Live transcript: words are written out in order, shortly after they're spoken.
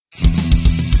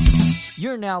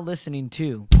You're now listening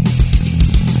to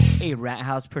a Rat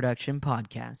House production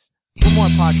podcast. For more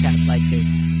podcasts like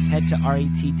this, head to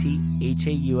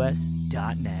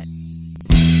retthaus.net.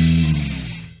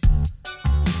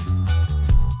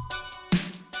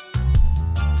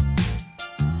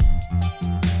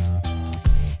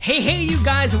 Hey, you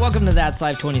guys, and welcome to That's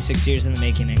Life 26 Years in the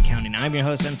Making and Counting. I'm your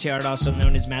host, MTR, also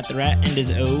known as Matt the Rat, and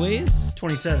as always...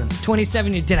 27.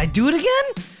 27, did I do it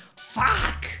again?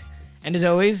 Fuck! And as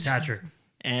always... Thatcher.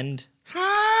 And...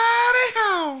 Howdy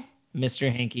how.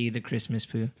 Mr. Hanky, the Christmas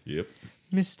Pooh. Yep.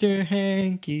 Mr.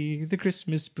 Hanky, the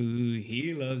Christmas Pooh,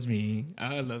 he loves me,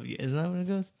 I love you. Isn't that what it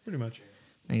goes? Pretty much.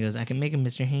 And he goes, I can make him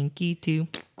Mr. Hanky too.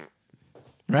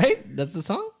 Right? That's the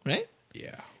song, right?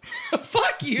 Yeah.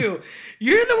 Fuck you.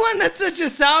 You're the one that's such a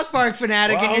South Park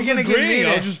fanatic, Well, and you're going to give me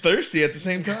I was just thirsty at the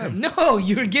same time. No,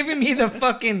 you were giving me the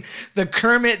fucking, the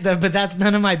Kermit, but that's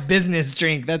none of my business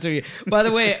drink. That's what you... By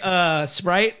the way,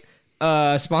 Sprite,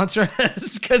 sponsor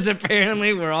us, because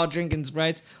apparently we're all drinking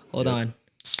Sprites. Hold on.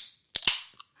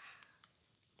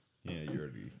 Yeah, you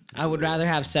already... I would rather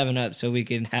have 7-Up so we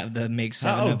could have the make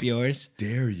 7-Up yours.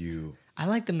 Dare you? I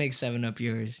like the make 7-Up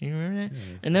yours. You remember that?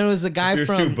 Yeah. And then it was the guy Yours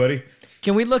from... too, buddy.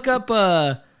 Can we look up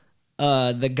the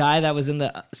guy that was in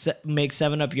the make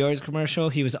 7-Up yours commercial?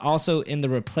 He was also in The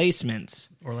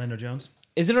Replacements. Orlando Jones.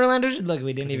 Is it Orlando? Look,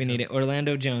 we didn't even need it.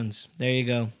 Orlando Jones. There you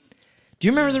go. Do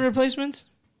you remember The Replacements?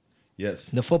 Yes.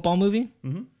 The football movie?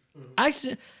 Mm-hmm.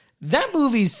 That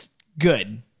movie's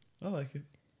good. I like it.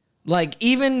 Like,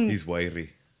 even... He's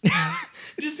wiry.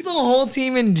 Just the whole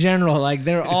team in general. Like,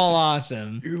 they're all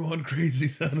awesome. You're one crazy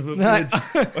son of a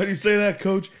bitch. Why do you say that,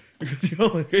 coach? Because you're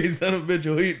only crazy son of a bitch.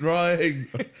 You'll eat raw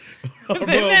eggs. And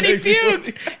then he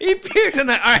pukes. He pukes. And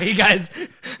then, all right, you guys.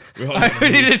 All right, we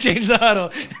need to change the huddle.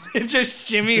 And just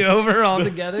shimmy over all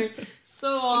together.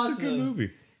 So awesome. It's a good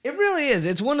movie. It really is.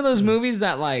 It's one of those movies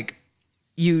that, like,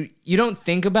 you don't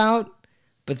think about,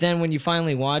 but then when you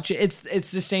finally watch it,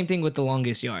 it's the same thing with The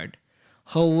Longest Yard.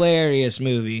 Hilarious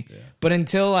movie. Yeah. But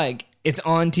until, like, it's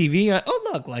on TV, you're like, oh,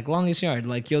 look, like, Longest Yard.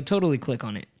 Like, you'll totally click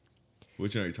on it.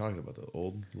 Which one are you talking about? The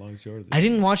old Longest Yard? I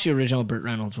didn't watch the original Burt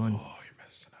Reynolds one. Oh, you're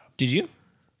messing up. Did you?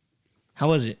 How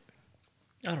was it?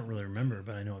 I don't really remember,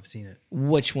 but I know I've seen it.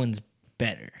 Which one's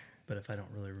better? But if I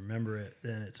don't really remember it,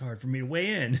 then it's hard for me to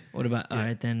weigh in. What about, all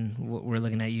right, then we're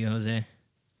looking at you, Jose.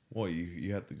 Well,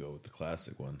 you have to go with the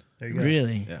classic one. There you go.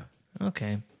 Really? Yeah.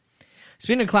 Okay.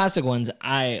 Speaking of classic ones,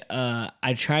 I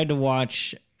tried to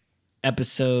watch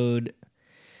episode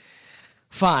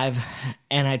 5,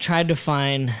 and I tried to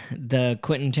find the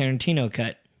Quentin Tarantino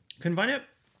cut. Couldn't find it?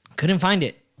 Couldn't find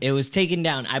it. It was taken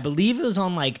down. I believe it was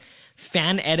on, like,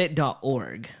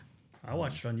 fanedit.org. I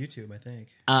watched it on YouTube, I think.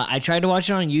 I tried to watch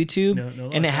it on YouTube,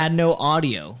 and it had no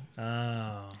audio.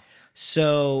 Oh.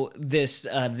 So this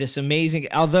amazing...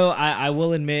 Although I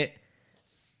will admit...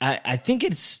 I think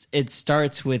it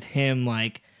starts with him,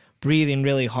 like, breathing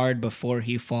really hard before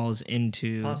he falls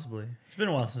into... Possibly. It's been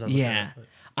a while since I've looked at it.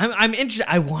 I'm interested.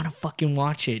 I want to fucking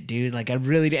watch it, dude. Like, I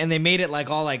really do. And they made it, like,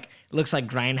 all, like... It looks like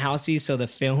grindhousey, so the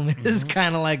film is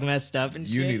kind of, like, messed up and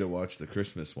shit. You need to watch the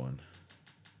Christmas one.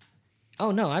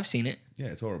 Oh, no, I've seen it. Yeah,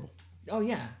 it's horrible. Oh,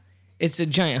 yeah. It's a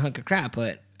giant hunk of crap,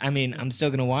 but... I mean, I'm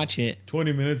still going to watch it.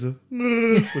 20 minutes of...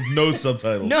 with no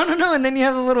subtitles. No. And then you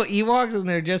have the little Ewoks, and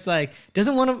they're just like...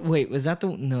 Doesn't one of... Wait, was that the...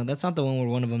 No, that's not the one where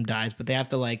one of them dies, but they have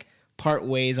to, like, part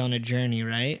ways on a journey,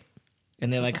 right?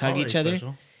 And they, like, hug each other.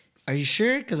 Special. Are you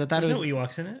sure? Because I thought There's it was... no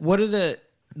Ewoks in it. What are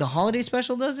the holiday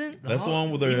special doesn't? That's the one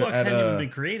where they're Ewoks at... haven't even been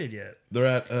created yet. They're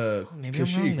at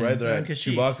Kashyyyk, right? They're at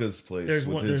Kashyyyk. Chewbacca's place There's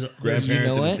with one, his there's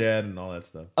grandparents and his dad and all that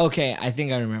stuff. Okay, I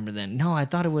think I remember then. No, I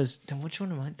thought it was... Then which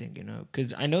one am I thinking of?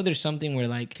 Because I know there's something where,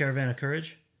 like... Caravan of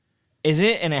Courage. Is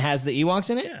it? And it has the Ewoks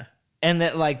in it? Yeah. And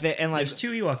that, like... There's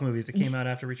 2 Ewok movies that came out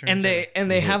after Return and of the they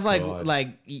and they have, like... God. Like,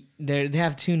 they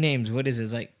have 2 names. What is it?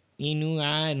 It's like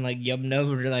Inua and, like, Yubnub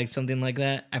or, like, something like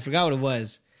that. I forgot what it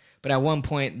was. But at one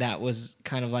point, that was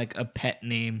kind of like a pet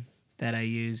name that I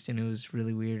used, and it was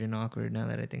really weird and awkward now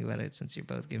that I think about it, since you're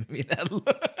both giving me that look.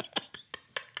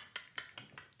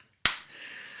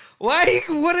 Why?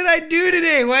 What did I do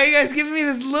today? Why are you guys giving me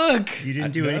this look? You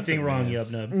didn't do anything wrong,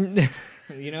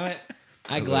 Yubnub. You know what?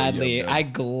 I gladly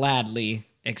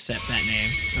accept that name.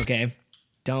 Okay?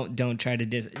 Don't try to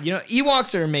diss. You know,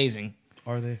 Ewoks are amazing.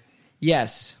 Are they?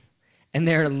 Yes. And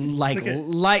they're like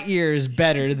light years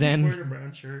better than... He's wearing a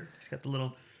brown shirt. He's got the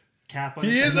little cap on. He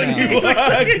is an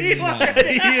Ewok. He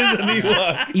is an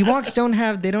Ewok. Ewoks don't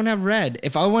have red.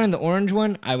 If I were in the orange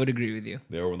one, I would agree with you.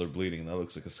 They are when they're bleeding. That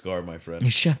looks like a scar, my friend.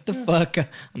 Shut the fuck up.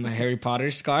 I'm a Harry Potter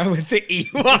scar with the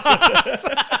Ewoks.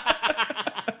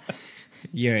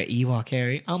 You're an Ewok,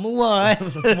 Harry. I'm a what?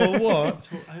 Well, what?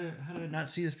 How did I not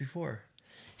see this before?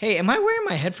 Hey, am I wearing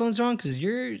my headphones wrong? Because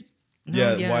you're...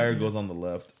 No, The wire goes on the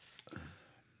left.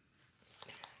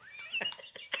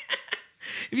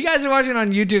 If you guys are watching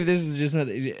on YouTube, this is just not...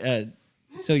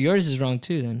 so yours is wrong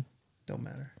too, then. Don't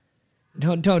matter.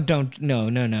 Don't.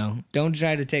 No. Don't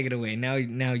try to take it away. Now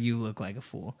you look like a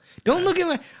fool. Don't look at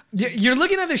my... You're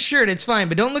looking at the shirt, it's fine,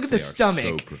 but don't look at the stomach.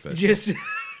 So professional.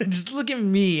 Just look at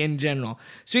me in general.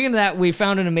 Speaking of that, we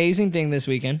found an amazing thing this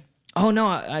weekend. Oh, no,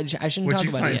 I shouldn't Would talk you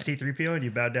about find it yet. C-3PO and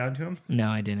you bowed down to him? No,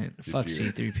 I didn't. Fuck you?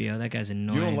 C-3PO. That guy's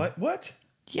annoying. You don't like what?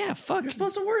 Yeah, fuck. You're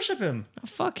supposed to worship him.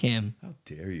 Fuck him. How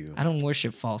dare you? I don't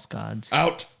worship false gods.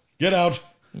 Out. Get out.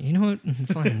 You know what?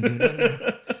 Fine,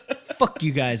 dude. Fuck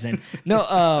you guys then.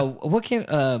 No, what came...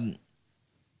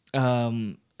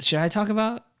 should I talk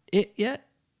about it yet?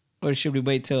 Or should we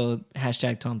wait till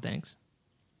 #TomThanks?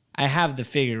 I have the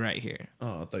figure right here.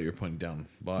 Oh, I thought you were pointing down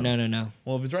bottom. No.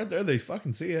 Well, if it's right there, they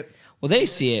fucking see it. Well, they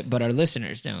see it, but our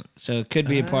listeners don't. So it could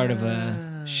be a part of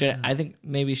a... I think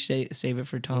maybe save it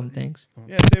for Tom Thanks.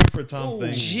 Yeah, save it for Tom.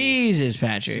 Thanks. Jesus, See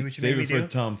Patrick. what you Save made it me for do?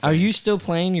 Tom. Are you Thanks. still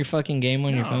playing your fucking game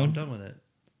on your No, phone? I'm done with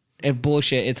it.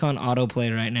 Bullshit. It's on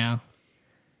autoplay right now.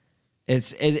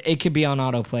 It could be on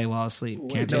autoplay while asleep.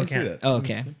 Can't no, it? it can't. See that. Oh,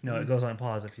 okay. No, it goes on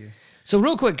pause if you... So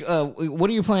real quick, what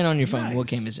are you playing on your phone? Nice. What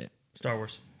game is it? Star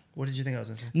Wars. What did you think I was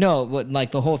going to say? No,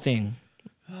 like the whole thing.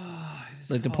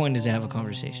 Like the point is to have a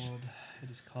conversation.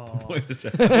 It is called... What is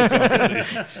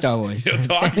that? Star Wars.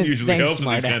 Talking usually Thanks, helps in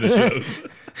these smart kind of shows.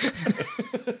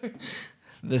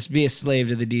 Let's be a slave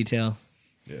to the detail.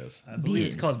 Yes. I believe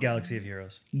it's called Galaxy of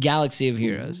Heroes. Galaxy of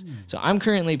Heroes. So I'm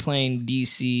currently playing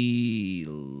DC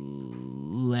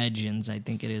Legends, I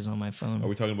think it is on my phone. Are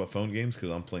we talking about phone games?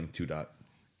 Because I'm playing 2 Dot.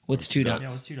 What's 2 dots? Yeah,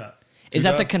 what's 2 Dot? Is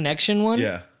that the Dots? connection one?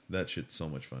 Yeah, that shit's so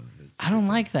much fun. I don't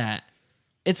like that.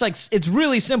 It's like it's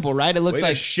really simple, right? It looks Way to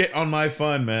like shit on my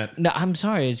fun, Matt. no. I'm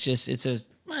sorry. It's just it's a.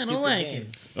 I don't like it.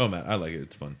 Oh, Matt, I like it.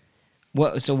 It's fun.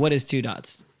 What? So what is 2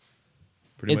 dots?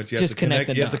 Pretty It's much, you just have to connect connect.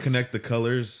 the You have to dots. connect the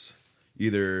colors. You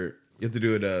have to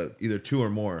do it either 2 or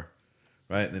more,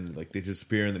 right? And then like they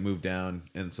disappear and they move down.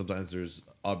 And sometimes there's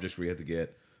objects where you have to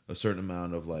get a certain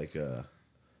amount of like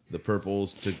the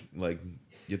purples to like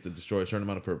you have to destroy a certain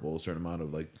amount of purples, a certain amount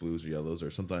of like blues or yellows, or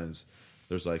sometimes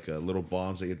there's like little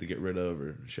bombs that you have to get rid of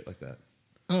or shit like that.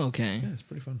 Oh, okay. Yeah, it's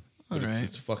pretty fun. All But right.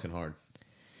 it's fucking hard.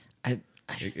 I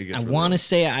It gets I really want to hard.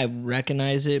 say I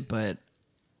recognize it, but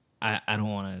I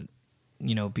don't want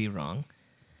to be wrong.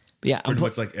 But yeah, Pretty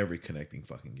much like every connecting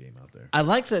fucking game out there. I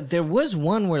like that there was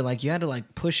one where like you had to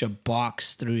like push a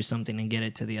box through something and get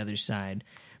it to the other side.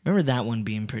 Remember that one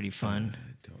being pretty fun?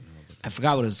 I don't know. I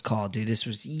forgot what it was called, dude. This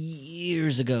was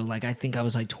years ago. Like, I think I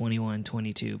was like 21,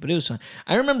 22. But it was fun.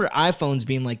 I remember iPhones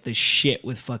being like the shit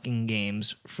with fucking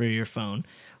games for your phone.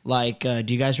 Like, do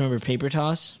you guys remember Paper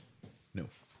Toss? No,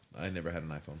 I never had an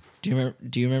iPhone.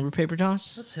 Do you remember Paper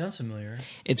Toss? That sounds familiar.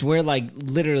 It's where like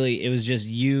literally it was just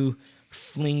you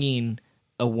flinging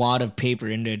a wad of paper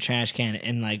into a trash can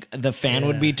and like the fan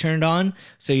would be turned on.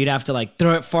 So you'd have to like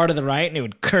throw it far to the right and it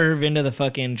would curve into the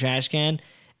fucking trash can.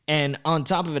 And on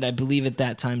top of it, I believe at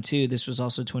that time too, this was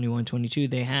also 21, 22,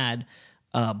 they had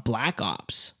Black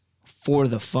Ops for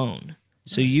the phone.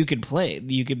 So you could play.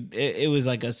 It was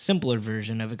like a simpler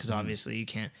version of it because obviously you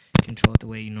can't control it the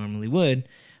way you normally would.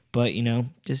 But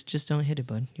just don't hit it,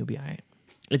 bud. You'll be all right.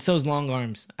 It's those long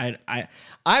arms.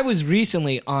 I was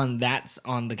recently on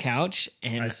the couch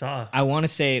and I saw. I want to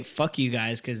say fuck you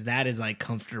guys because that is like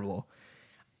comfortable.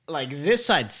 Like this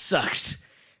side sucks.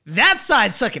 That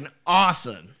side's fucking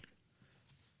awesome.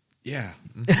 Yeah.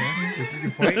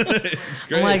 It's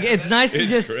great. I'm like it's nice to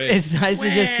It's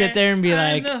great. just sit there and be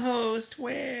like, I'm the host.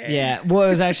 Where? yeah. Well, it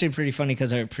was actually pretty funny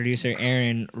because our producer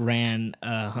Aaron ran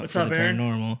Hunt What's for up, the Aaron?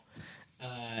 Paranormal.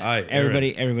 Hi,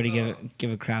 Aaron. Everybody,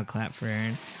 give a crowd clap for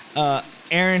Aaron.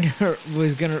 Aaron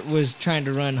was trying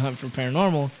to run Hunt for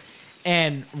Paranormal,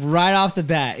 and right off the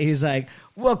bat, he's like,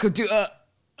 "Welcome to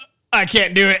I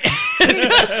can't do it." And he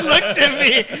just looked at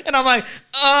me, and I'm like,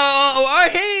 "Oh,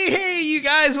 hey, you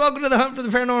guys, welcome to the Hunt for the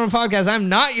Paranormal podcast. I'm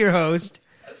not your host,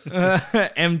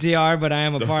 MTR, but I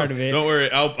am a part of it. Don't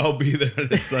worry, I'll be there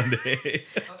this Sunday.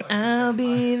 I'll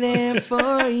be there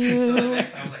for you."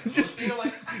 Just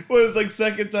it's like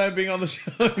second time being on the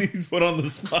show. He's put on the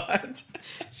spot.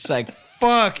 It's like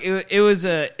fuck. It was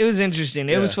interesting.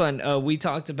 It was fun. We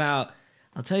talked about.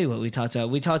 I'll tell you what we talked about.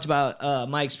 We talked about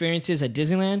my experiences at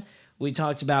Disneyland. We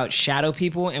talked about shadow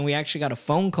people, and we actually got a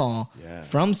phone call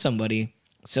from somebody.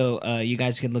 So you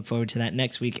guys can look forward to that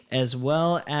next week, as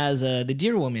well as the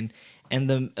Deer Woman and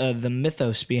the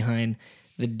mythos behind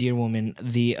the Deer Woman,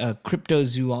 the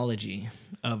cryptozoology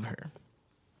of her.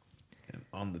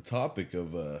 on the topic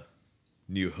of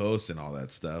new hosts and all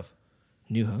that stuff,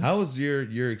 New host. how was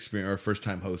your experience or first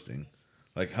time hosting?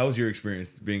 Like, how was your experience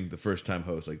being the first time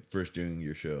host, like first doing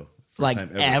your show? First Like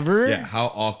time ever? Yeah. How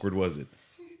awkward was it?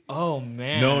 Oh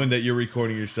man. Knowing that you're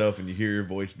recording yourself and you hear your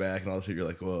voice back and all this shit, you're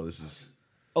like, whoa, this is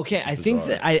Okay, I think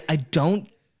that I don't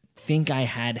think I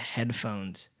had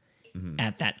headphones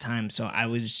at that time, so I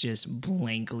was just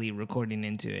blankly recording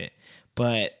into it.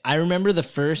 But I remember the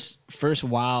first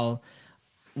while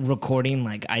recording,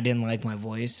 like I didn't like my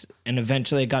voice, and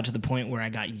eventually it got to the point where I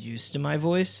got used to my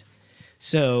voice.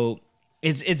 So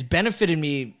it's benefited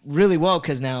me really well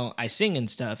because now I sing and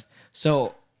stuff.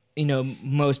 So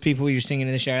most people you're singing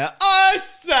in the shower, I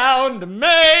sound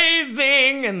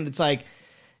amazing, and it's like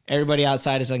everybody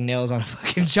outside is like nails on a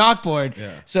fucking chalkboard.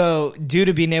 Yeah. So due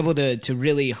to being able to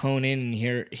really hone in and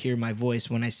hear my voice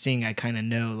when I sing, I kind of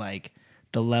know like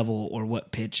the level or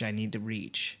what pitch I need to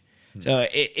reach. So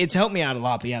it's helped me out a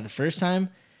lot. But yeah, the first time,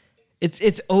 it's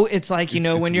like, when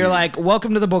you're weird. like,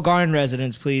 welcome to the Bulgarian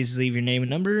residence, please leave your name and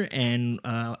number, and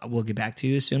we'll get back to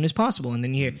you as soon as possible. And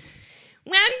then you hear,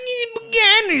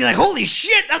 and you're like, holy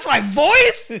shit, that's my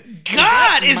voice?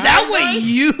 God, is that what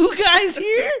you guys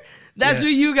hear? That's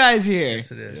what you guys hear.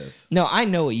 Yes, it is. Yes. No, I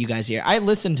know what you guys hear. I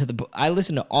listen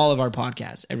to all of our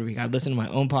podcasts every week. I listen to my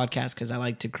own podcast because I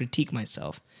like to critique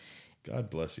myself. God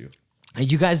bless you.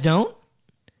 You guys don't?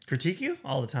 Critique you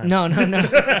all the time. No.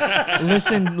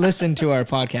 Listen to our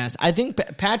podcast. I think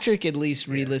Patrick at least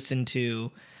re-listened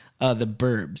to the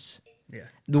Burbs. Yeah.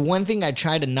 The one thing I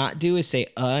try to not do is say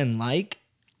and like.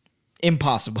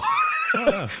 Impossible. Oh,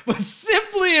 yeah. But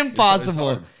simply impossible.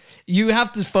 It's hard. You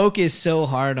have to focus so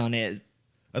hard on it.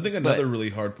 I think another really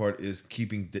hard part is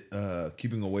keeping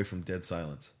away from dead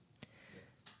silence.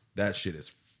 That shit is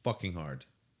fucking hard.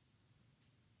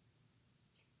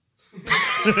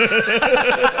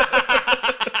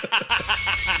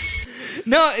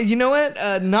 No, you know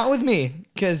what? Not with me,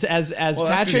 because as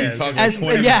Patrick,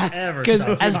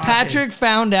 as Patrick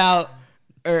found out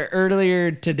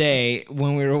earlier today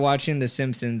when we were watching The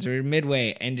Simpsons, we were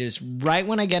midway, and just right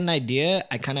when I get an idea,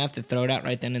 I kind of have to throw it out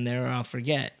right then and there, or I'll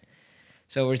forget.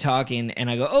 So we're talking,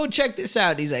 and I go, "Oh, check this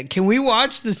out." He's like, "Can we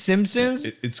watch The Simpsons?"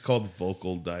 It's called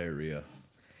vocal diarrhea.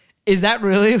 Is that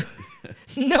really?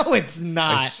 No, it's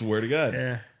not. I swear to God.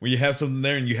 Yeah. When you have something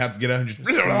there and you have to get out and just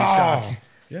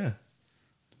yeah,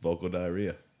 vocal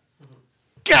diarrhea.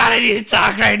 God, I need to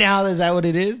talk right now. Is that what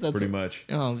it is? That's Pretty much.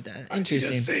 Oh, interesting. I need to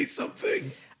say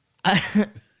something.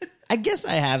 I guess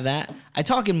I have that. I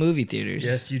talk in movie theaters.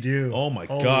 Yes, you do. Oh my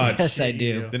God. Yes, I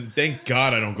do. Then thank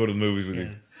God I don't go to the movies with you.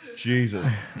 Jesus.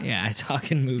 Yeah, I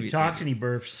talk in movie He talks theaters. and he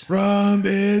burps. Run,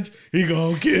 bitch. He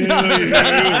gonna kill you. That's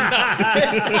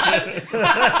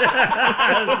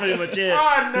pretty much it.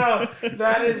 Oh no,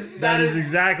 That is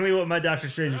exactly what my Doctor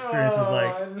Strange experience was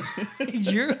like.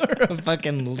 You're a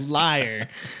fucking liar.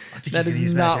 That he's is gonna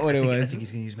use not magic. what it I was. think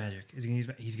he's gonna use magic. He's gonna use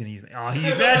magic. Oh, he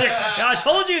used magic. I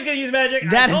told you he was gonna use magic.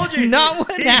 That I told is you not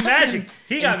what he happened. magic.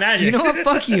 He got magic. You know what?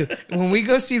 Fuck you. When we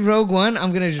go see Rogue One,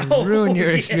 I'm gonna just ruin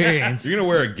your experience. You're gonna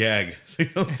wear a gag, so you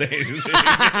don't say anything.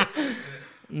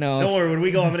 No, Don't worry. When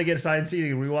we go, I'm gonna get assigned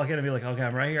seating. We walk in and be like, okay,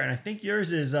 I'm right here, and I think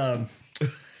yours is up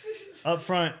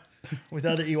front with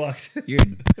other Ewoks. you're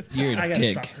a I gotta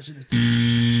dick. stop touching this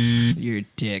thing. You're a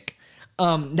dick.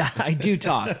 I do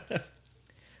talk.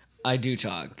 I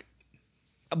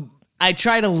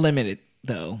try to limit it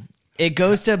though. It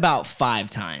goes to about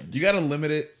 5 times. You gotta limit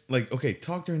it. Like, okay,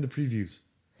 talk during the previews.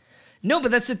 No,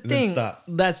 but that's the then thing. stop.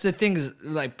 That's the thing. Is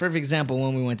like perfect example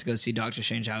when we went to go see Doctor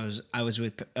Strange. I was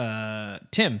with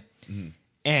Tim,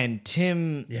 and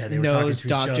Tim Yeah, they were talking knows to each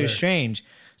Doctor other. Strange.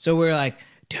 So we're like,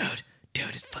 dude,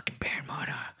 it's fucking Baron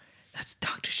Mordo. That's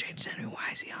Doctor Strange. Why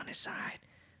is he on his side?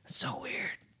 That's so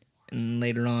weird. And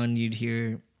later on, you'd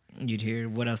hear.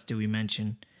 What else do we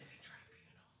mention?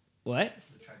 What?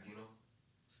 The tribunal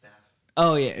staff.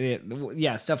 Oh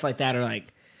yeah, stuff like that, or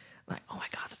like, oh my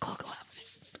God, the cloak of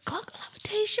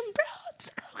levitation, bro. It's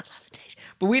the cloak of levitation.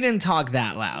 But we didn't talk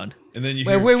that loud. And then you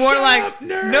we hear, weren't "Shut like, up,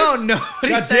 nerds!" no, nobody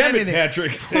God said damn it, anything.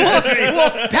 Patrick.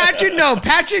 Well,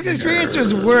 Patrick's experience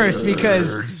was worse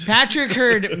because Patrick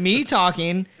heard me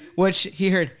talking, which he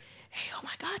heard, hey, oh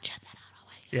my God, shut that out. Oh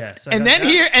my God. Yeah. So And then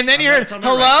he heard,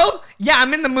 hello? Yeah,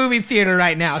 I'm in the movie theater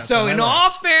right now. So in all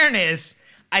fairness,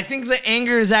 I think the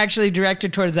anger is actually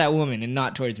directed towards that woman and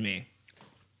not towards me.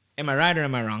 Am I right or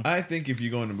am I wrong? I think if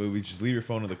you go into movies, just leave your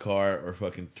phone in the car or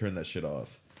fucking turn that shit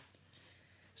off.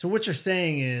 So what you're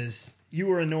saying is you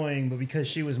were annoying, but because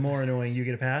she was more annoying, you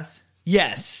get a pass?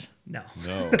 Yes. No.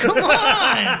 No. Come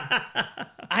on.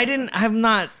 I'm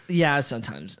not. Yeah,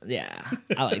 sometimes. Yeah.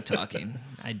 I like talking.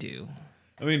 I do.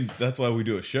 I mean, that's why we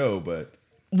do a show, but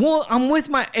Well, I'm with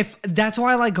my. If that's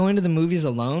why I like going to the movies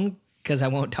alone, because I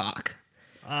won't talk.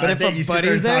 But if you sit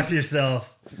there and talk to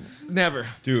yourself, never,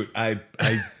 dude. I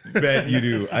bet you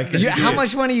do. I can. How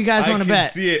much money you guys want to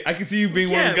bet? See it. I can see you being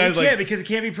one of the guys like because it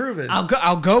can't be proven. I'll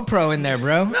GoPro in there,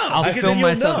 bro. No, I'll film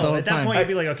myself the whole at time. that point, you'd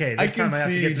be like, okay, this time I have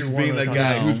to get through one. Being that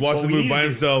guy who's watching the movie by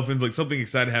himself and like something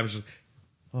exciting happens. Just,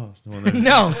 oh, there's no one there.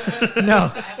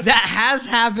 No, that has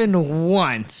happened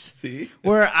once. See,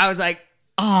 where I was like,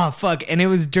 oh fuck, and it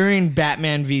was during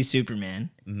Batman v Superman,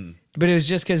 but it was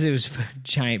just because it was a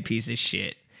giant piece of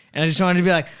shit, and I just wanted to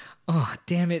be like, oh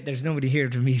damn it, there's nobody here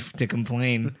to me to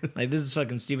complain. Like this is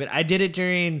fucking stupid. I did it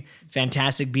during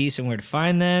Fantastic Beasts and Where to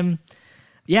Find Them.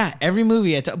 Yeah, every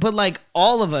movie but like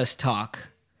all of us talk.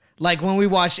 Like when we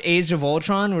watched Age of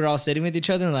Ultron, we were all sitting with each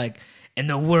other and like, and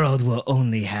the world will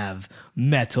only have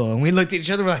metal. And we looked at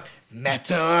each other, we're like,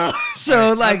 metal. So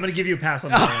right, like, I'm gonna give you a pass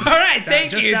on that one. All right,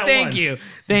 thank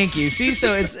you. See,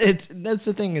 so it's that's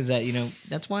the thing is that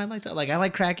that's why I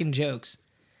like cracking jokes.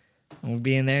 And we'll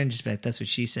be in there and just be like, that's what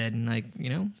she said, and like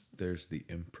there's the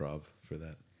improv for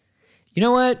that. You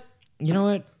know what?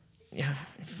 Yeah,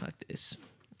 fuck this.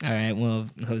 All right, well,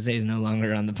 Jose's no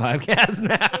longer on the podcast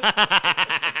now.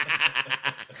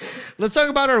 Let's talk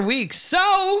about our week.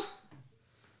 So,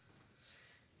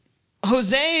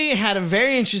 Jose had a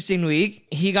very interesting week.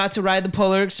 He got to ride the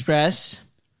Polar Express.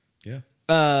 Yeah.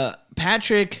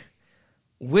 Patrick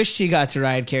wished he got to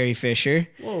ride Carrie Fisher.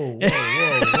 Whoa.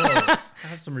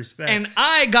 Have some respect. And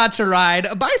I got to ride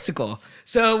a bicycle.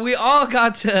 So we all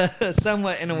got to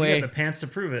somewhat in a way. You got the pants to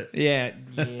prove it. Yeah.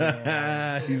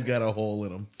 He's got a hole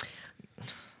in him.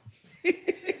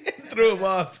 Threw him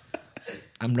off.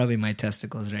 I'm rubbing my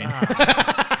testicles right now.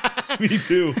 Me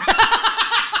too.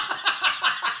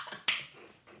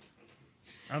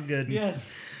 I'm good.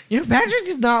 Yes. Patrick's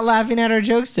just not laughing at our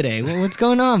jokes today. What's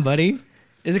going on, buddy?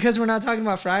 Is it because we're not talking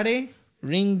about Friday?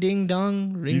 Ring ding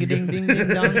dong, ring a ding ding ding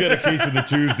dong. He's got a case of the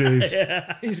Tuesdays.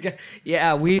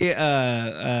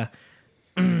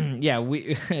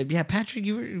 Patrick,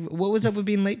 what was up with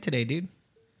being late today, dude?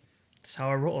 That's how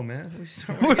I roll, man. We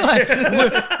start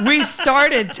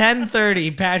at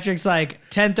 10:30. Patrick's like,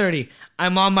 10:30.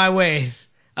 I'm on my way.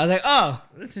 I was like, oh.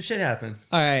 Let some shit happen.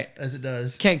 All right. As it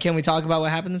does. Can we talk about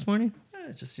what happened this morning?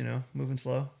 Just, moving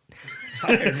slow.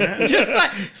 Tired, man. Just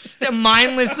like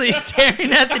mindlessly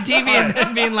staring at the TV and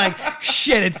then being like,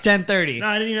 shit, it's 10:30. No,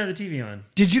 I didn't even have the TV on.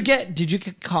 Did you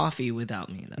get coffee without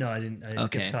me, though? No, I didn't. I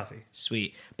skipped coffee.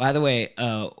 Sweet. By the way,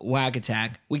 Whack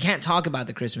Attack. We can't talk about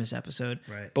the Christmas episode.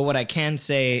 Right. But what I can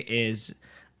say is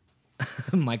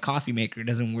my coffee maker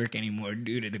doesn't work anymore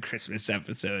due to the Christmas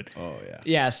episode. Oh, yeah.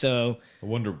 Yeah, so... I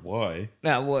wonder why.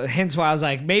 Hence why I was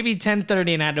like, maybe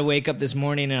 10:30 and I had to wake up this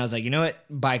morning and I was like, you know what?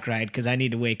 Bike ride because I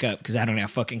need to wake up because I don't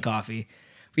have fucking coffee.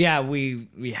 But yeah, fuck.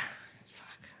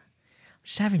 I'm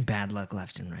just having bad luck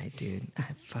left and right, dude. I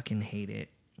fucking hate it.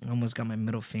 I almost got my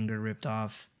middle finger ripped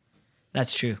off.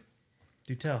 That's true.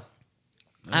 Do tell.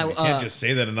 You can't just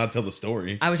say that and not tell the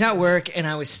story. I was at work and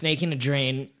I was snaking a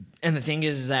drain. And the thing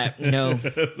is that,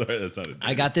 Sorry, that's not it.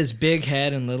 I got this big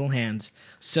head and little hands.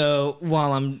 So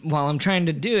while I'm trying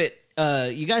to do it,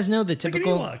 you guys know the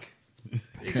typical.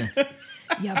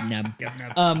 Yum nub.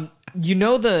 You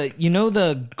know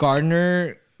the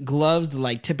gardener gloves,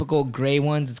 like typical gray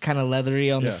ones. It's kind of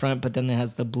leathery on the front, but then it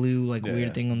has the blue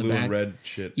weird thing on the blue back. And red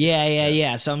shit.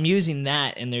 Yeah. So I'm using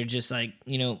that, and they're just like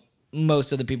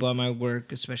most of the people at my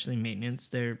work, especially maintenance,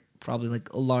 they're probably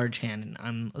like a large hand, and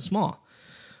I'm a small.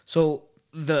 So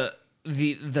the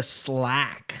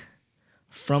slack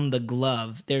from the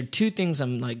glove, there are two things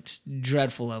I'm like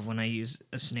dreadful of when I use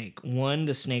a snake. One,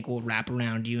 the snake will wrap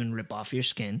around you and rip off your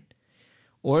skin.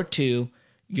 Or two,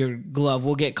 your glove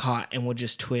will get caught and will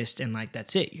just twist and like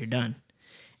that's it, you're done.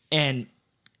 And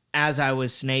as I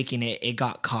was snaking it, it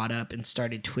got caught up and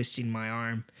started twisting my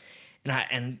arm.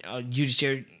 And you just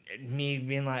hear me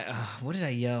being like, what did I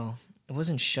yell? It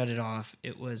wasn't shut it off.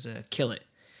 It was kill it.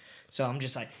 So I'm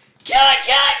just like, kill it!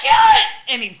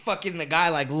 And the guy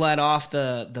like let off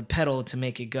the pedal to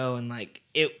make it go, and like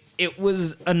it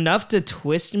was enough to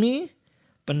twist me,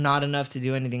 but not enough to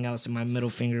do anything else. And my middle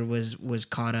finger was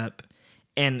caught up,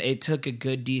 and it took a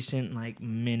good decent like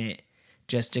minute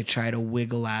just to try to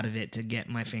wiggle out of it to get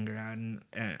my finger out, and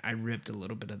I ripped a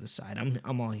little bit of the side.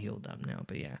 I'm all healed up now,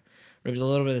 but yeah, ripped a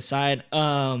little bit of the side.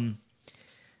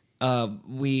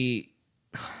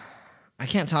 I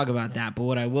can't talk about that, but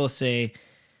what I will say,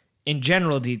 in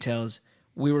general details,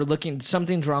 we were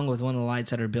something's wrong with one of the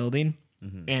lights at our building,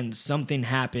 and something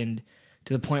happened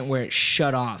to the point where it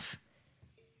shut off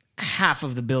half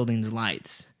of the building's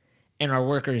lights. And our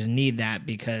workers need that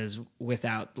because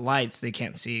without lights, they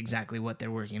can't see exactly what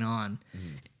they're working on.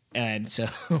 And so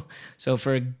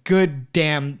for a good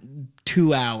damn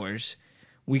 2 hours,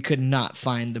 we could not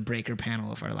find the breaker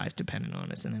panel if our life depended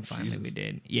on us. And then finally we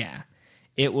did. Yeah.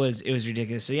 It was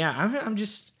ridiculous. So yeah, I'm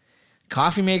just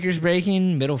coffee maker's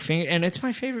breaking, middle finger, and it's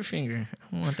my favorite finger. I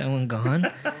don't want that one gone.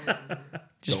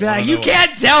 Just be like, you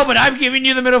can't tell, but I'm giving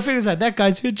you the middle finger. It's like, that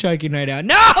guy's hitchhiking right now.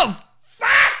 No! Fuck!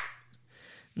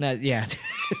 That, yeah, it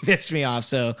pissed me off.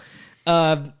 So,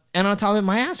 and on top of it,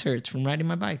 my ass hurts from riding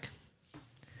my bike.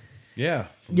 Yeah.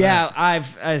 Yeah,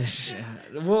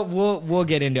 we'll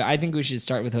get into it. I think we should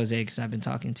start with Jose because I've been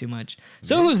talking too much.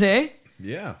 So, Jose.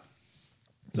 Yeah.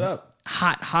 What's up?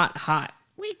 Hot.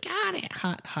 We got it.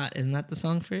 Hot. Isn't that the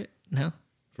song for it? No?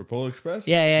 For Polar Express?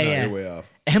 Yeah. You're way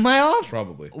off. Am I off?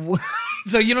 Probably.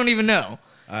 So you don't even know.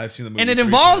 I've seen the movie. And it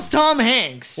involves Tom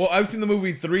Hanks. Well, I've seen the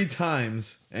movie 3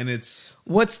 times, and it's...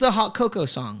 What's the Hot Cocoa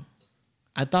song?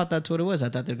 I thought that's what it was. I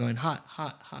thought they're going hot.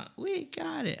 We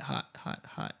got it.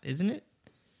 Hot. Isn't it?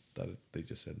 Thought they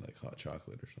just said like hot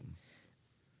chocolate or something.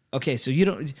 Okay, so you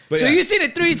don't... But so you've seen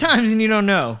it 3 times and you don't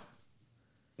know.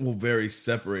 Well, very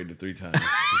separated 3 times.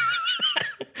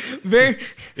 Very...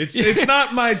 It's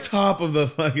not my top of the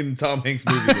fucking Tom Hanks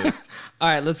movie list. All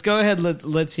right, let's go ahead.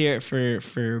 Let's hear it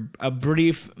for a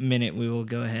brief minute. We will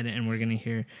go ahead and we're going to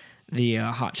hear the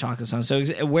hot chocolate song. So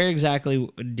where exactly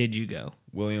did you go?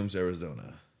 Williams,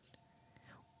 Arizona.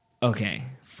 Okay,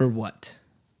 for what?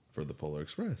 For the Polar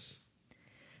Express.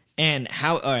 And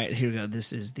how... All right, here we go.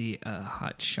 This is the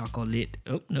hot chocolate...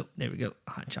 Oh, nope, there we go.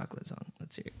 Hot chocolate song.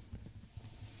 Let's hear it.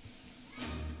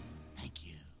 Thank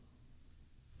you.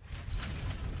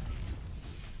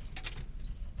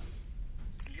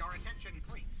 Your attention,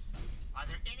 please. Are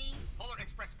there any Polar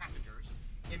Express passengers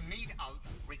in need of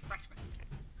refreshment?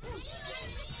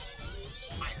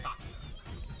 I thought so.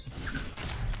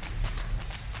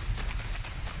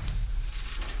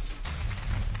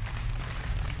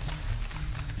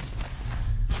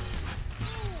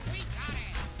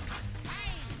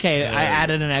 Okay, I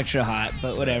added an extra hot,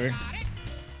 but whatever.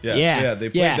 Yeah. They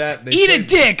played that. Eat a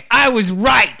dick. I was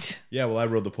right. Yeah, well, I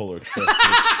rode the Polar Express.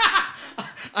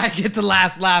 I get the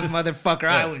last laugh, motherfucker.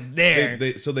 I was there.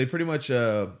 So they pretty much,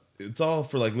 it's all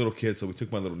for like little kids. So we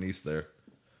took my little niece there.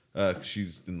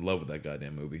 She's in love with that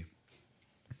goddamn movie.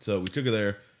 So we took her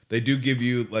there. They do give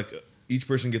you like each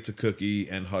person gets a cookie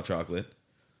and hot chocolate,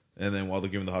 and then while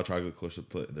they're giving the hot chocolate, of course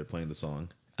they're playing the song.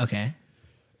 Okay.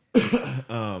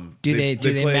 Do they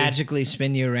play, magically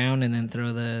spin you around and then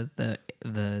throw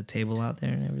the table out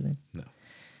there and everything? No.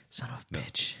 Son of a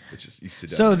bitch. It's just you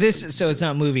sit down. So it's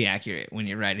not movie accurate when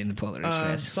you're riding the Polar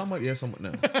Express. Somewhat, yeah, somewhat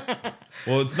no.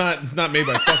 Well, it's not made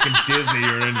by fucking Disney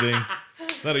or anything.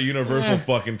 It's not a Universal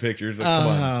fucking Pictures. Like, come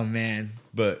on. Oh man.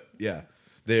 But yeah,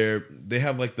 they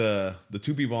have like the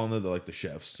 2 people on there, they're like the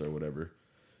chefs or whatever.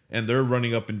 And they're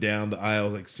running up and down the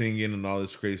aisles, like singing and all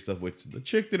this crazy stuff. Which the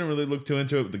chick didn't really look too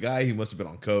into it, but the guy, he must have been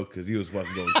on coke because he was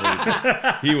fucking going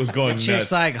crazy. He was going nuts.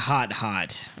 Chick's like hot.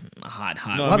 No,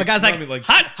 well, the guy's like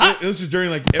hot. It was just during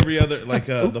like every other like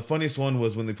the funniest one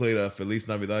was when they played Feliz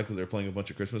Navidad because they were playing a bunch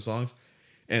of Christmas songs,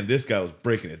 and this guy was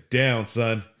breaking it down,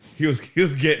 son. He was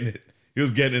getting it. He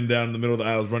was getting it down in the middle of the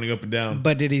aisles, running up and down.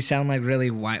 But did he sound like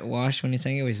really whitewashed when he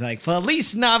sang it? He's like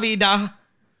Feliz Navidad.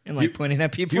 And like pointing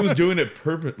at people. He was doing it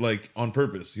on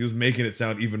purpose. He was making it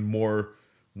sound even more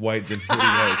white than what he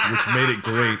was, which made it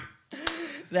great.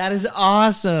 That is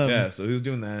awesome. Yeah, so he was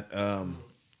doing that.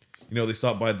 They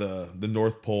stopped by the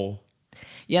North Pole.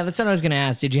 Yeah, that's what I was gonna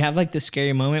ask. Did you have like the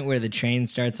scary moment where the train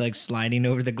starts like sliding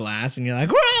over the glass and you're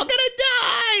like, we're all gonna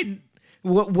die?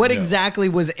 What exactly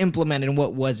was implemented and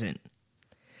what wasn't?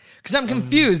 Because I'm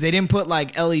confused. They didn't put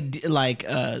like LED,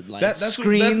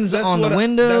 screens on the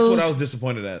windows. That's what I was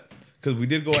disappointed at. Because we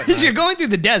did go at night. Because you're going through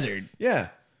the desert. Yeah,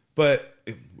 but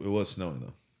it was snowing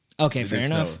though. Okay, fair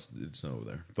enough. It did snow over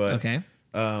there. But okay.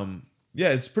 Yeah,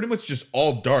 it's pretty much just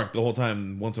all dark the whole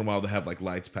time. Once in a while they have like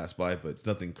lights pass by, but it's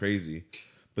nothing crazy.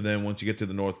 But then once you get to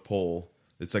the North Pole,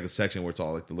 it's like a section where it's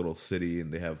all like the little city,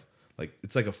 and they have like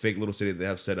it's like a fake little city that they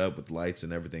have set up with lights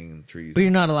and everything and trees. But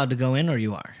you're not allowed to go in, or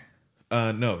you are.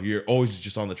 No, you're always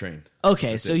just on the train.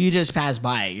 Okay, so you just pass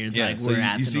by it. You're like, so we're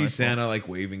at the you see North Santa Pole. like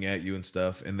waving at you and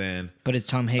stuff, and then But it's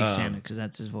Tom Hanks Santa because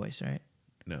that's his voice, right?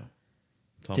 no,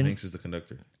 Hanks is the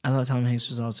conductor. I thought Tom Hanks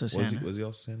was also Santa. Was he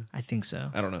also Santa? I think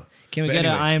so. I don't know. Can we But get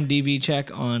anyway, an IMDb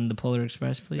check on the Polar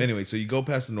Express, please? Anyway, so you go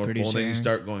past the North Pole, and then you Aaron.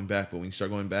 start going back. But when you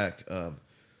start going back,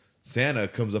 Santa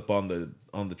comes up on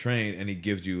the train and he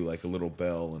gives you like a little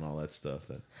bell and all that stuff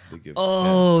that they give.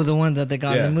 Oh, the ones that they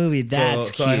got in the movie. That's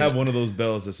so cute. I have one of those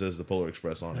bells that says the Polar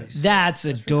Express on it. That's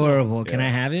adorable. Can I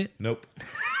have it? Nope.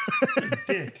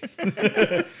 Dick.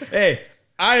 Hey,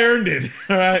 I earned it.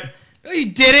 All right. No,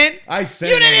 you didn't. I sang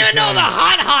You didn't on the even know train. the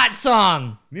hot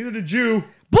song. Neither did you.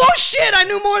 Bullshit! I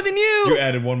knew more than You you.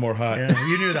 added one more hot. Yeah,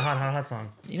 you knew the hot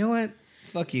song. You know what?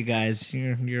 Fuck you guys.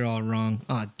 You're all wrong.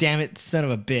 Oh, damn it, son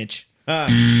of a bitch. Ah.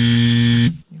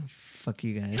 Fuck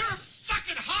you guys. You're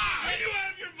fucking high! Are you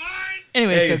out of your mind?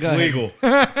 Anyway, Hey, so it's go ahead. legal.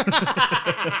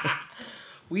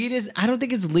 Weed is. I don't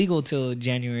think it's legal till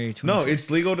January 20th. No,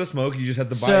 it's legal to smoke. You just have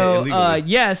to buy it So, illegally.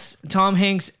 yes, Tom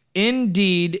Hanks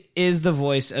indeed is the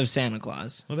voice of Santa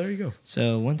Claus. Well, there you go.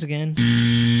 So, once again,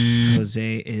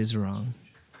 Jose is wrong.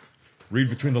 Read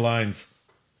between the lines.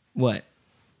 What?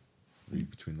 Read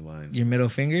between the lines. Your middle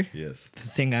finger? Yes. The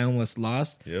thing I almost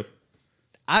lost? Yep.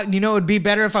 You know, it would be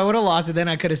better if I would have lost it. Then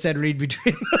I could have said read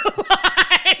between the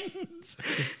lines.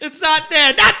 It's not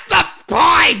there. That's the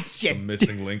point. The You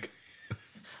missing link.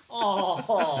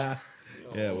 oh,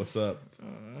 Yeah, what's up?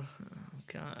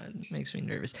 God, makes me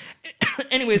nervous.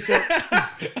 Anyway, so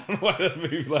Why that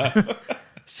made me laugh?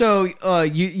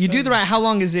 you do the right. How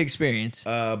long is the experience?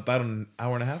 About an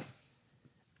hour and a half.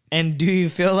 And do you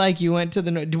feel like you went to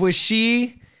the? Was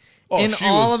she in she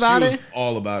all was, about she it? was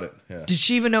all about it. Yeah. Did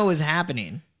she even know it was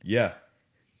happening? Yeah.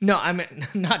 No, I mean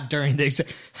not during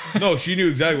the. No, she knew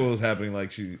exactly what was happening.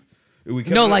 Like we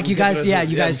kept No, it- like we you kept guys- it as yeah, a-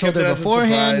 you guys we told kept her it as a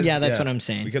beforehand. surprise. Yeah, that's what I'm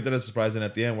saying. We kept it as a surprise, and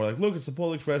at the end, we're like, "Look, it's the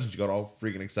Polar Express," and she got all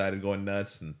freaking excited, going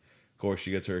nuts, and of course,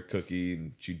 she gets her cookie,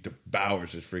 and she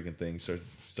devours this freaking thing. So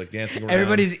she's like dancing around.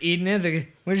 Everybody's eating it.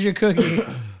 Where's your cookie?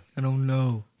 I don't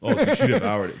know. Oh, 'cause she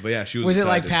devoured it. But yeah, she was. Was it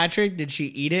like excited. Patrick? Did she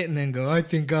eat it and then go, I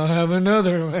think I'll have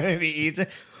another one? And he eats it.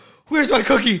 Where's my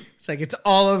cookie? It's like, it's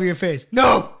all over your face.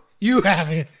 No, you have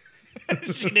it.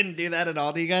 She didn't do that at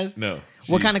all to you guys? No.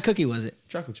 What kind of cookie was it?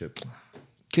 chocolate chip?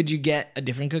 Could you get a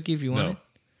different cookie if you wanted? No.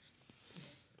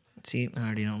 See, I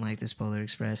already don't like this Polar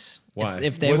Express. Why?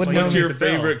 If they would know what's your the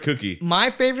bell. favorite cookie? my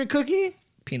favorite cookie,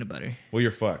 peanut butter. Well,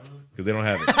 you're fucked because they don't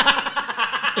have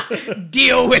it.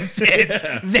 Deal with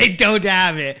it. They don't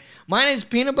have it. Mine is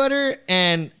peanut butter,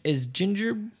 and is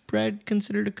gingerbread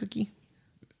considered a cookie?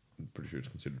 I'm pretty sure it's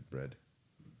considered bread.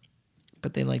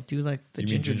 But they do the You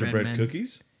mean gingerbread man.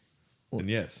 cookies? And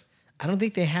yes. I don't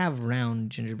think they have round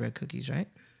gingerbread cookies, right?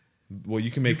 Well,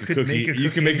 you can make a could cookie. make a You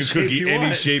can make a any shape cookie you any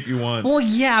want. shape you want. Well,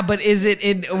 yeah, but is it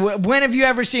in? When have you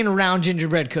ever seen a round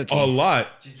gingerbread cookie? A lot.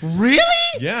 Really?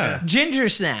 Yeah. Ginger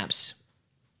snaps,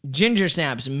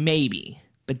 maybe,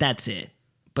 but that's it.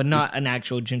 But not an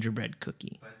actual gingerbread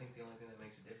cookie. But I think the only thing that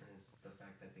makes it different is the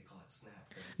fact that they call it snap.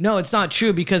 No, it's not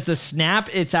true because the snap,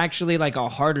 it's actually like a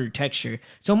harder texture.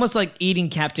 It's almost like eating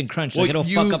Captain Crunch. Like Well, it'll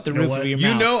you- fuck up the you know roof what? of your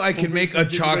You mouth. know I can make a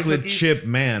gingerbread chocolate cookies? chip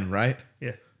man, right?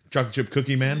 Yeah. Chocolate chip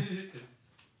cookie man?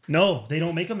 No, they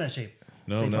don't make them that shape.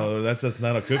 No, that's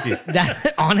not a cookie.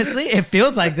 That honestly, it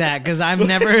feels like that because I've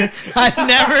never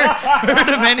heard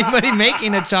of anybody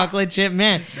making a chocolate chip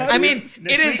man. I mean,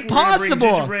 Next it is week, we're gonna bring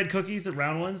possible. Gingerbread cookies, the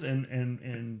round ones,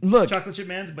 and Look. chocolate chip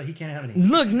mans, but he can't have any.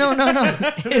 Look, no. Like,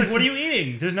 what are you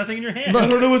eating? There's nothing in your hand. I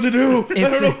don't know what to do. I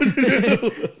don't know what to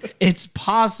do. It's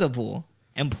possible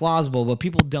and plausible, but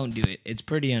people don't do it. It's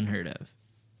pretty unheard of.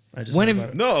 I just When heard have-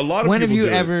 about it. No, a lot of When have people you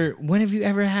do it. ever? When have you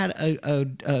ever had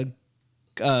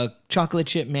a chocolate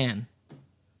chip man?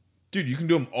 Dude, you can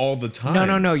do them all the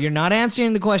time. No. You're not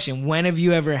answering the question. When have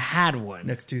you ever had one?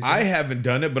 Next Tuesday. I haven't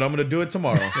done it, but I'm going to do it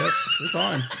tomorrow. Yep, it's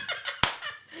on.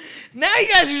 Now you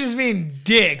guys are just being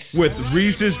dicks. With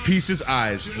Reese's Pieces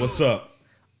eyes. What's up?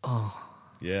 Oh.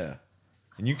 Yeah.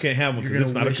 And you can't have one You're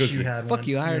because gonna it's not a wish you cookie. had Fuck one.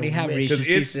 you! I already You're have gonna wish. Reese's Because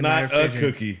Pieces it's in my not a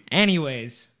refrigerator. cookie.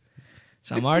 Anyways,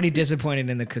 so I'm already disappointed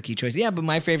in the cookie choice. Yeah, but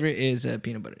my favorite is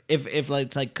peanut butter. If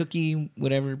it's like cookie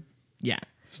whatever, yeah.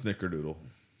 Snickerdoodle.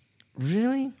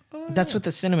 Really? That's with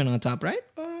the cinnamon on top, right?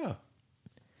 Ah.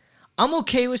 I'm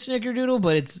okay with Snickerdoodle,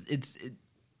 but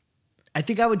I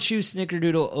think I would choose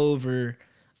Snickerdoodle over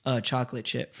chocolate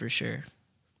chip for sure.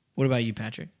 What about you,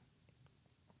 Patrick?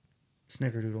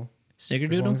 Snickerdoodle. As long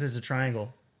Snickerdoodle? as it's a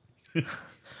triangle.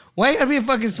 Why you gotta be a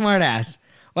fucking smartass?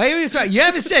 Why you smart? You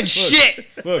haven't said shit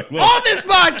Look. on this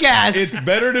podcast. It's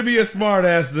better to be a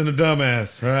smartass than a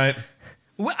dumbass, all right?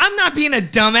 I'm not being a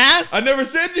dumbass. I never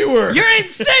said you were. You're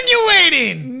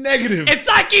insinuating. negative. It's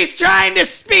like he's trying to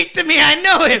speak to me. I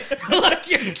know it. Look,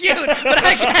 you're cute, but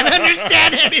I can't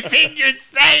understand anything you're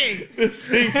saying. This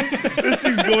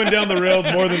thing's going down the rails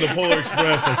more than the Polar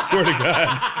Express, I swear to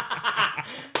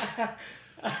God.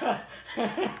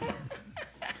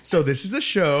 So this is a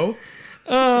show.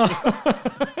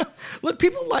 Look,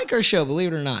 people like our show,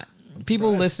 believe it or not.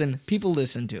 People listen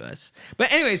to us.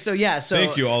 But anyway, so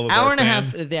Thank you, all of hour our and a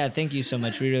fans. half. Yeah, thank you so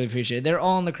much. We really appreciate it. They're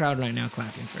all in the crowd right now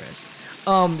clapping for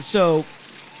us. So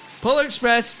Polar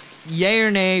Express, yay or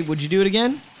nay? Would you do it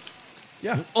again?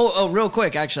 Yeah. Oh, real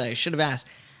quick. Actually, I should have asked.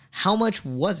 How much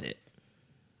was it?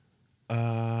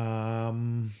 I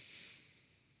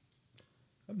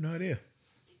have no idea.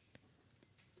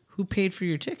 Who paid for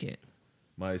your ticket?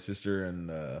 My sister and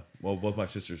both my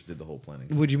sisters did the whole planning.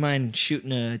 Would you mind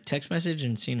shooting a text message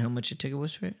and seeing how much a ticket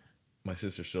was for it? My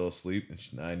sister's still asleep, and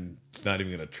I'm not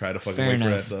even gonna try to fucking Fair wake her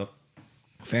enough. ass up.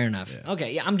 Fair enough. Yeah.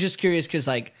 Okay, yeah, I'm just curious because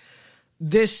like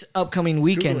this upcoming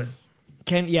weekend,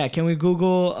 Google can we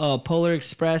Google Polar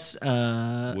Express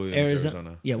Williams,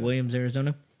 Arizona. Yeah, Williams,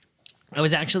 Arizona. I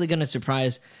was actually going to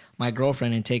surprise my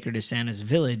girlfriend and take her to Santa's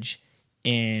Village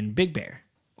in Big Bear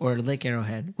or Lake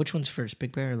Arrowhead. Which one's first,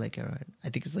 Big Bear or Lake Arrowhead? I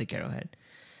think it's Lake Arrowhead.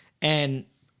 And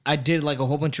I did like a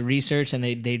whole bunch of research, and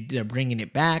they're bringing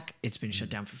it back. It's been shut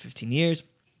down for 15 years.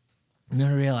 And then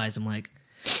I realized I'm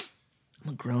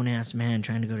a grown ass man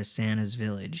trying to go to Santa's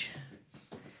Village.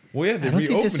 Well, yeah, they I don't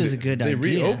reopened think this is a good They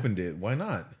idea. reopened it. Why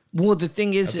not? Well, the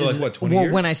thing is, After, like, what, 20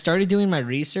 years? when I started doing my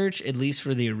research, at least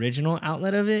for the original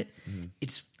outlet of it,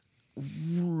 it's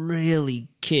really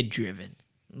kid driven.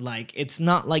 Like, it's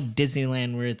not like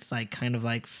Disneyland where it's like kind of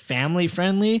like family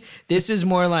friendly. This is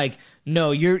more like,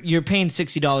 no, you're paying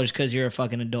 $60 because you're a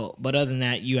fucking adult, but other than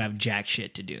that, you have jack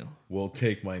shit to do. We'll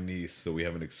take my niece so we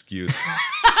have an excuse.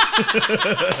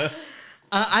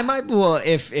 I might, well,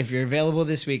 if you're available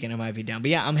this weekend, I might be down.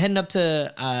 But yeah, I'm heading up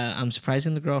to, I'm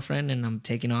surprising the girlfriend, and I'm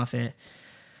taking off at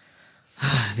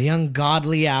the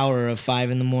ungodly hour of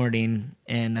 5 a.m,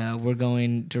 and we're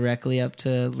going directly up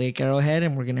to Lake Arrowhead,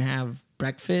 and we're going to have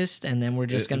breakfast, and then we're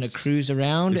just going to cruise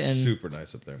around. It's And super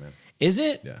nice up there, man. Is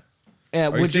it? Yeah.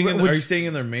 Are you staying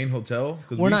in their main hotel?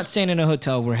 'Cause we're not staying in a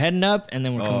hotel. We're heading up, and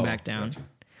then we're coming back down. Gotcha.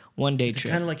 One day Is it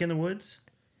trip. kind of like in the woods?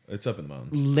 It's up in the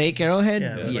mountains. Lake Arrowhead?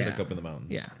 Yeah, Yeah, it's like up in the mountains.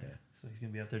 Yeah. So he's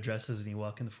gonna be up there dressed as an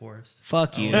Ewok in the forest.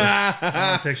 Fuck you.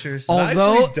 Pictures.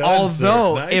 Although, Nicely done,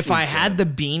 sir. if Nicely I had the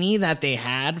done. beanie that they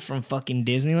had from fucking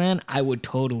Disneyland, I would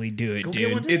totally do it, Go get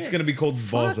dude. one today. It's gonna be cold as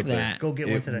balls Fuck up there. that. Go get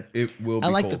one today. It will be I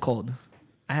like cold. the cold.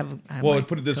 I have Well, my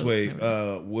put it this coat way: and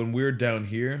everything. when we're down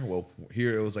here,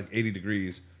 here it was like 80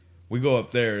 degrees. We go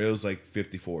up there, it was like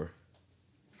 54.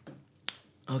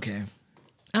 Okay,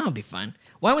 that'll be fine.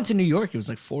 Well, I went to New York. It was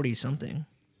like 40 something.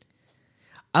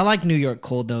 I like New York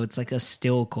cold though. It's like a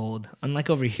still cold. Unlike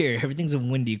over here, everything's a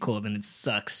windy cold and it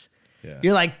sucks. Yeah.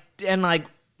 You're like, and like,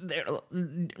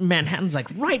 Manhattan's like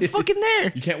right fucking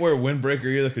there. You can't wear a windbreaker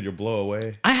either because you'll blow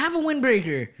away. I have a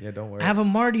windbreaker. Yeah, don't worry. I have a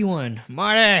Marty one.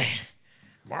 Marty.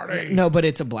 Marty. No, but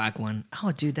it's a black one.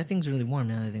 Oh, dude, that thing's really warm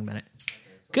now that I think about it.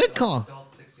 Good call.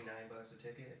 Adult $69 a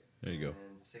ticket. There you go. And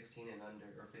 16 and under,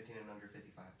 or 15 and under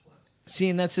 55 plus. See,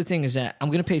 and that's the thing is that I'm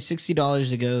going to pay $60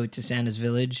 to go to Santa's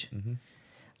Village. Mm-hmm.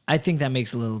 I think that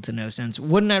makes a little to no sense.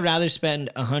 Wouldn't I rather spend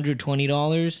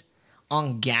 $120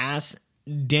 on gas,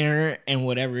 dinner, and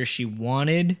whatever she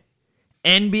wanted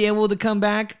and be able to come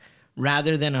back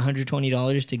rather than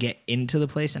 $120 to get into the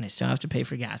place and I still have to pay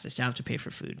for gas. I still have to pay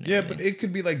for food. And Yeah, everything. but it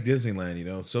could be like Disneyland, you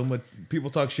know. So much people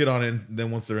talk shit on it, and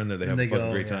then once they're in there, they have a they fucking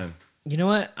go, great yeah. time. You know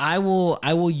what? I will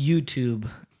YouTube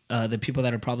the people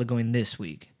that are probably going this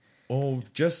week Oh,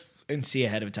 just and see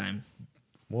ahead of time.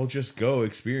 just go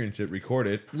experience it, record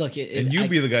it. Look, and you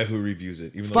be the guy who reviews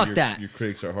it, even Fuck though that. your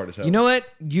critics are hard as hell. You know what?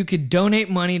 You could donate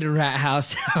money to Rat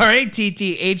House,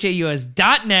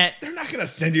 RATTHAUS.net. They're not gonna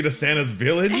send you to Santa's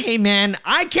Village. Hey, man,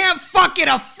 I can't fucking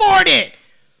afford it.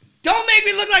 Don't make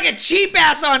me look like a cheap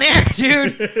ass on air,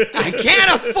 dude. I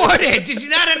can't afford it. Did you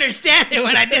not understand it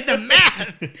when I did the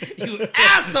math? You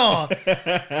asshole.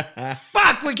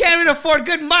 Fuck, we can't even afford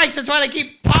good mics. That's why they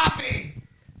keep popping.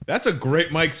 That's a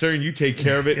great mic, sir, and you take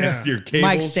care of it. Yeah. That's your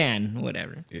cables. Mic stand,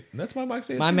 whatever. That's my mic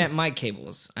stand. I too. meant mic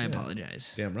cables. I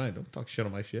apologize. Damn right. Don't talk shit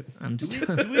on my shit. I'm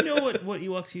still. Do we know what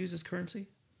Ewoks use as currency?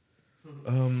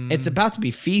 It's about to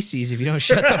be feces if you don't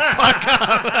shut the fuck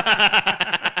up.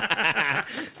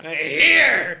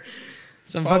 Here.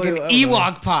 Some Probably, fucking I don't know.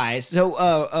 Ewok pie.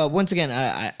 So, once again,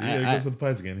 Yeah, he goes with the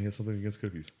pies again. He has something against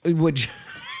cookies. would.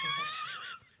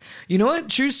 You know what?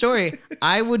 True story.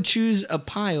 I would choose a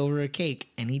pie over a cake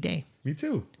any day. Me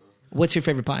too. What's your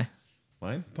favorite pie?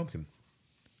 Mine? Pumpkin.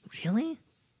 Really?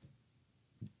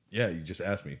 Yeah, you just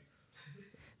asked me.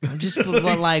 I'm just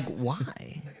but like,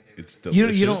 why? It's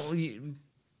delicious. You don't.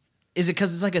 Is it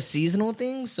because it's like a seasonal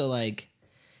thing? So like,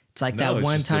 it's like No, that it's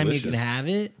one just time you delicious. can have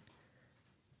it.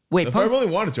 Wait, If I really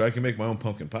wanted to, I can make my own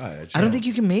pumpkin pie. I don't think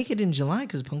you can make it in July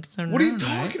because pumpkins aren't. What are you around,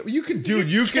 right? talking about? You can do it.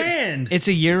 You can. Canned. It's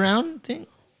a year-round thing.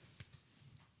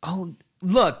 Oh,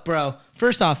 look, bro.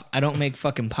 First off, I don't make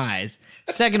fucking pies.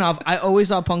 Second off, I always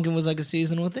thought pumpkin was like a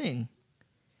seasonal thing.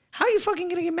 How are you fucking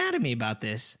gonna get mad at me about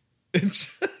this?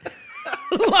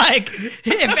 Like,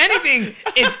 if anything,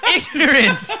 it's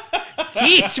ignorance.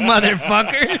 Teach,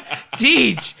 motherfucker.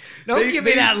 Teach. Don't give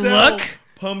me that sell look.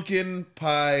 Pumpkin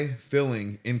pie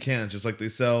filling in cans, just like they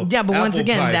sell. Yeah, but once apple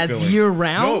again, pie that's filling. year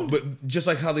round. No, but just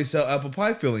like how they sell apple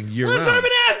pie filling year That's what I've round.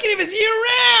 been asking if it's year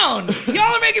round.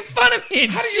 Y'all are making fun of me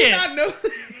and How do shit. you not know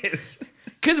this?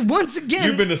 Because once again,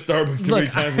 You've been to Starbucks too many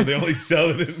times where they only sell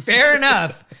it in. fair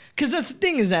enough. Because that's the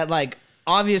thing is that, like, He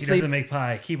obviously, doesn't make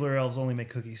pie. Keebler elves only make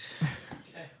cookies.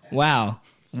 wow.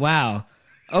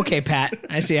 Okay, Pat,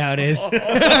 I see how it is.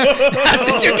 That's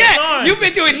what you get. You've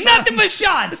been doing nothing but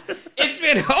shots. It's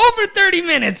been over 30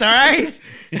 minutes, all right?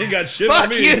 You got shit on Fuck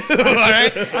me. you, all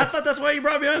right? I thought that's why you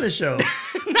brought me on this show.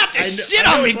 Not to shit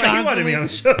I know on me it's why you wanted constantly. me on the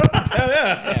show.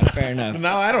 Yeah, fair enough.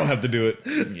 Now I don't have to do it.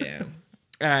 Yeah.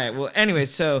 All right, well, anyway,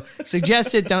 so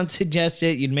suggest it, don't suggest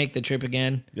it. You'd make the trip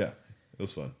again. Yeah, it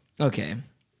was fun. Okay.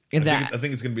 I That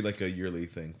think it's gonna be like a yearly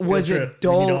thing. was Field it trip.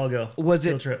 We need to dull? all go. Was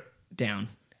Field it trip. down?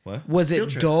 What? Was Field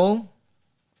it trip. dull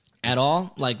at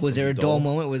all? Like, was there a dull dull?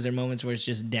 moment? Was there moments where it's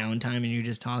just downtime and you're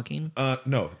just talking?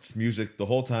 No, it's music the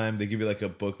whole time. They give you like a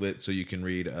booklet so you can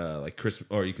read like Christmas,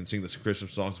 or you can sing the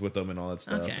Christmas songs with them and all that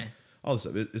stuff. Okay. All this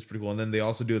stuff. It's pretty cool. And then they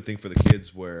also do a thing for the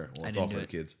kids where, well, I it's all didn't for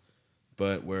do the it. kids,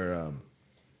 but where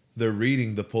they're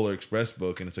reading the Polar Express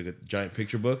book, and it's like a giant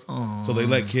picture book. So they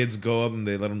let kids go up and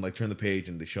they let them like turn the page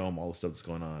and they show them all the stuff that's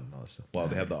going on and all that stuff while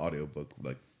they have the audio book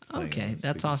like. playing Okay, on the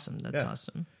that's speaker. awesome. That's Yeah.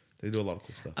 awesome. They do a lot of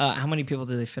cool stuff. How many people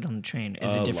do they fit on the train?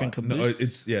 Is it A different lot.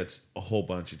 caboose? No, it's a whole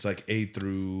bunch. It's like A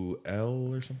through L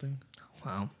or something.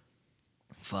 Wow.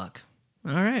 Fuck.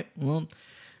 All right. Well,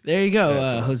 there you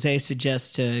go. Jose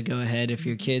suggests to go ahead. If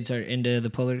your kids are into the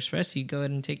Polar Express, you go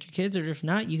ahead and take your kids. Or if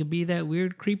not, you could be that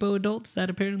weird creepo adults that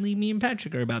apparently me and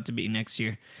Patrick are about to be next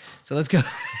year. So let's go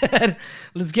ahead.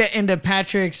 Let's get into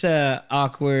Patrick's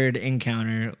awkward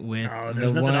encounter with Oh, the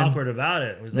there's nothing one, awkward about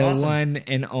it. It was the awesome. one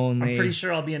and only. I'm pretty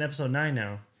sure I'll be in episode 9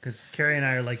 now because Carrie and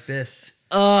I are like this.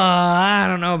 I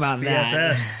don't know about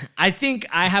BFFs. that. I think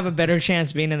I have a better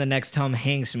chance being in the next Tom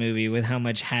Hanks movie with how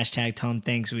much hashtag Tom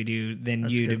Thanks we do than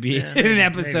That's you to good. be Yeah, in maybe,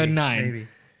 episode 9.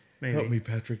 Maybe. Help me,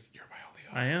 Patrick. You're my only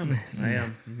hope. I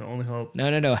am. I'm the only hope.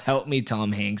 No. Help me,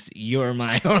 Tom Hanks. You're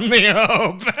my only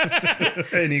hope.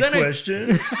 Any So anyway-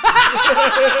 questions?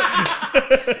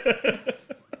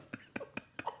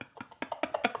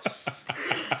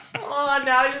 Oh,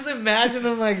 now just imagine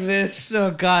him like this.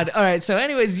 Oh, God. All right. So,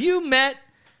 anyways, you met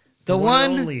the one one,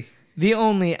 and only. the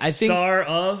only, I think. Star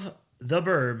of the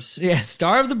Burbs. Yeah,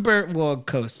 star of the Burt. Well,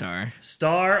 co-star.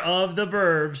 Star of the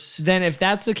Burbs. Then, if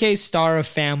that's the case, star of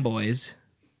Fanboys.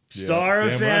 Star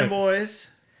of damn right. Fanboys.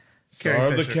 Star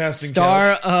Carrie of the Fisher. casting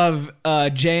Star couch.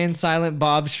 of Jay and Silent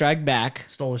Bob Strike Back.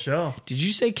 Stole the show. Did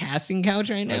you say casting couch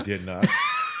right now? I did not.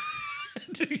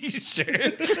 Are you sure?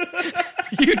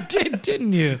 You did,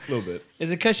 didn't you? A little bit.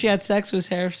 Is it because she had sex with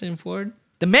Harrison Ford?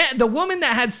 The woman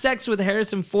that had sex with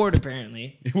Harrison Ford,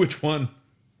 apparently. Which one?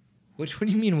 What do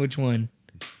you mean? Which one?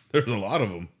 There's a lot of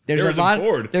them. There's Harrison a lot.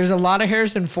 Ford. There's a lot of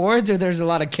Harrison Fords, or there's a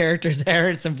lot of characters that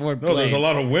Harrison Ford No, played. there's a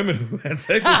lot of women who had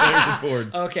sex with Harrison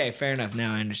Ford. Okay, fair enough.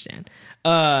 Now I understand.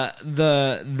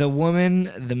 The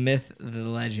woman, the myth, the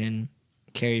legend,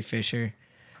 Carrie Fisher.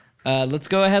 Let's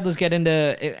go ahead. Let's get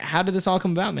into how did this all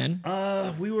come about, man?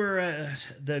 We were at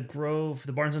the Grove,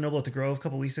 the Barnes & Noble at the Grove a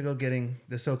couple weeks ago getting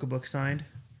the Soka book signed.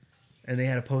 And they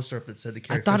had a poster up that said the I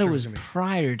Carrie thought Fisher it was gonna be-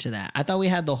 prior to that. I thought we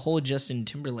had the whole Justin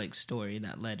Timberlake story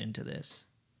that led into this.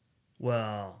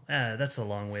 Well, that's a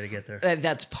long way to get there.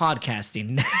 That's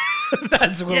podcasting.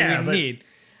 That's what Yeah, we but- need.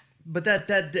 But that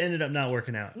ended up not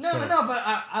working out. No, so. but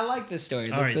I like this story.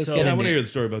 Let's, right, let's so- get I into want to it. hear the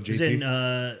story about I was JT.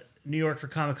 in New York for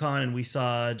Comic-Con, and we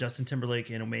saw Justin Timberlake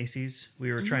in Macy's.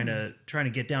 We were trying to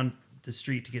get down the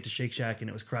street to get to Shake Shack, and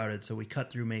it was crowded, so we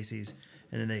cut through Macy's,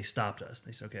 and then they stopped us.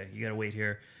 They said, okay, you got to wait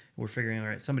here. We're figuring, all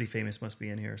right, somebody famous must be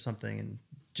in here or something, and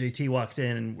JT walks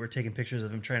in, and we're taking pictures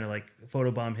of him, trying to, like,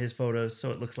 photobomb his photos,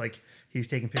 so it looks like he's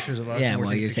taking pictures of us. Yeah, and we're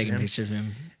while you're taking of him. pictures of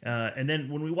him. And then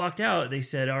when we walked out, they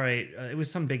said, all right, it was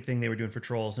some big thing they were doing for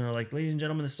Trolls. And they're like, ladies and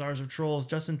gentlemen, the stars of Trolls,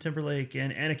 Justin Timberlake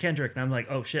and Anna Kendrick. And I'm like,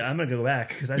 oh, shit, I'm going to go back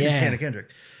because I didn't see Yeah. Anna Kendrick.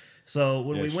 So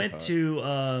when Yeah, we she's went hot.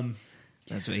 Um,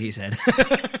 to... That's what he said.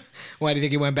 Why do you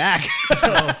think he went back?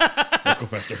 Let's go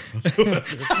faster.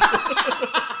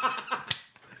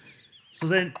 So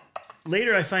then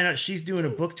later I find out she's doing a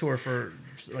book tour for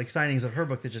like signings of her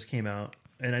book that just came out.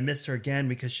 And I missed her again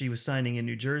because she was signing in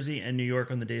New Jersey and New York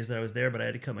on the days that I was there, but I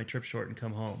had to cut my trip short and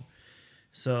come home.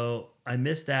 So I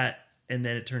missed that. and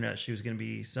then it turned out she was going to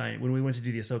be signing. When we went to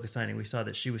do the Ahsoka signing, we saw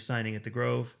that she was signing at the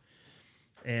Grove.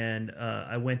 And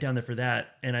I went down there for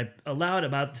that. And I allowed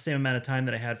about the same amount of time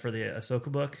that I had for the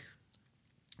Ahsoka book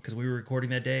because we were recording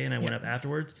that day and I went up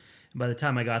afterwards. And by the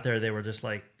time I got there, they were just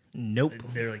like, nope.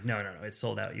 They were like, no, it's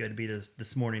sold out. You had to be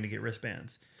this morning to get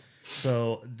wristbands.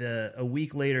 So a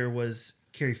week later was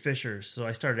Carrie Fisher. So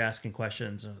I started asking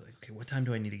questions. I was like, okay, what time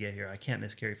do I need to get here? I can't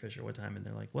miss Carrie Fisher. What time? And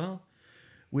they're like, well,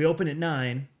 we open at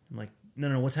 9. I'm like,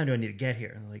 no, what time do I need to get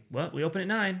here? And they're like, well, we open at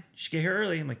 9. You should get here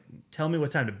early. I'm like, tell me what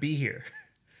time to be here.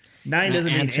 9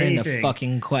 doesn't mean answering anything. the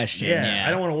fucking question. Yeah, I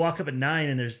don't want to walk up at 9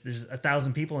 and there's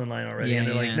 1,000 people in line already. And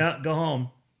they're like, no, go home.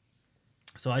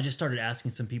 So I just started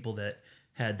asking some people that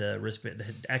had the wristband, that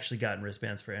had actually gotten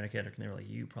wristbands for Anna Kendrick, and they were like,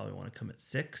 you probably want to come at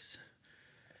 6.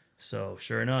 So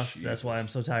sure enough, that's why I'm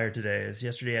so tired today. Is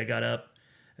yesterday I got up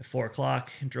at 4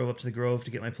 o'clock and drove up to the Grove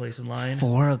to get my place in line.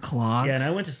 4 o'clock? Yeah, and I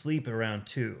went to sleep at around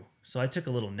 2. So I took a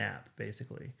little nap,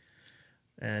 basically.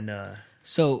 And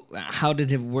so how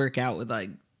did it work out with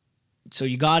so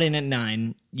you got in at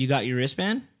 9, you got your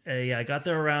wristband? yeah, I got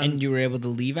there around... And you were able to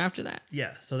leave after that?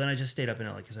 Yeah, so then I just stayed up in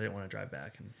LA because I didn't want to drive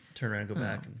back and turn around and go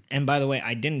back. And by the way,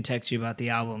 I didn't text you about the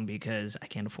album because I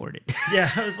can't afford it. Yeah,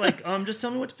 I was like, just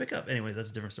tell me what to pick up. Anyways, that's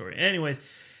a different story. Anyways,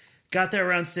 got there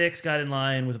around 6, got in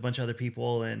line with a bunch of other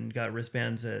people and got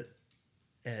wristbands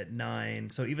at 9.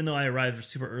 So even though I arrived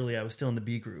super early, I was still in the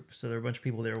B group. So there were a bunch of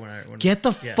people there when Get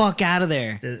the fuck out of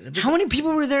there. How many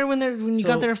people were there when you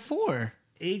got there at 4?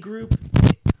 A group.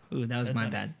 Ooh, that was my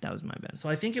bad. That was my bad. So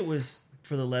I think it was,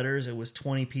 for the letters, it was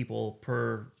 20 people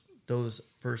per those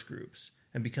first groups.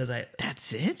 And because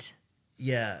That's it?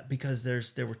 Yeah, because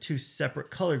there were 2 separate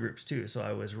color groups too. So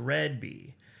I was red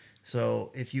B.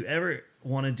 So if you ever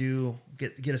want to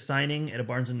get a signing at a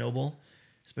Barnes & Noble,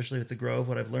 especially at the Grove,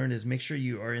 what I've learned is make sure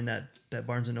you are in that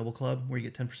Barnes & Noble club where you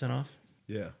get 10% off.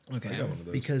 Yeah. Okay. I got one of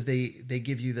those. Because they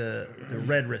give you the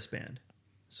red wristband.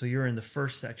 So you're in the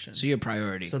first section. So you're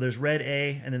priority. So there's red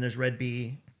A, and then there's red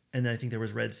B, and then I think there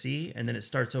was red C, and then it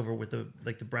starts over with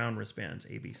the brown wristbands,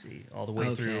 A, B, C, all the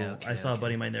way through. I saw a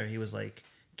buddy of mine there. He was like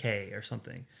K or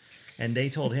something. And they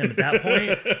told him at that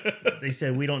point, they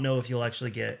said, we don't know if you'll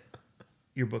actually get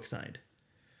your book signed.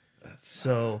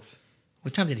 So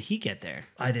what time did he get there?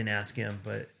 I didn't ask him,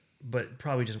 but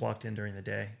probably just walked in during the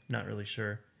day. Not really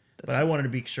sure. But I wanted to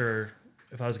be sure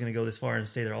if I was going to go this far and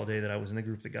stay there all day that I was in the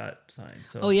group that got signed.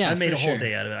 So I made a whole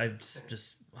day out of it. I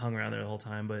just hung around there the whole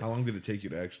time. But how long did it take you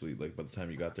to actually, by the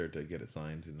time you got there, to get it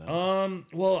signed?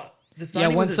 Well, the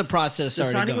signing once the process started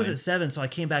the signing was going. at 7, so I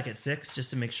came back at 6 just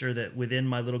to make sure that within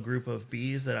my little group of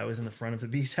Bs that I was in the front of the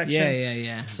B section.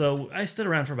 Yeah. So I stood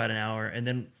around for about an hour, and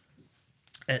then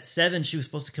at 7 she was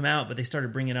supposed to come out, but they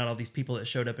started bringing out all these people that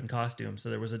showed up in costumes. So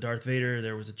there was a Darth Vader,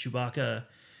 there was a Chewbacca,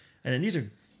 and then these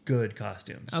are good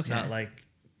costumes. Okay. Not like,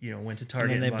 went to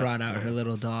Target. And then they brought out her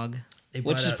little dog, They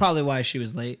which brought is out probably why she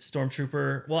was late.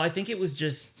 Stormtrooper. Well, I think it was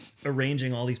just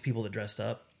arranging all these people that dressed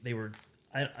up. They were,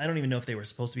 I don't even know if they were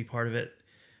supposed to be part of it,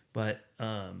 but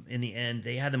in the end,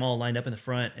 they had them all lined up in the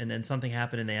front, and then something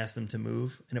happened, and they asked them to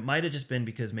move. And it might have just been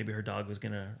because maybe her dog was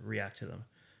going to react to them,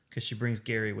 because she brings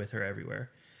Gary with her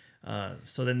everywhere.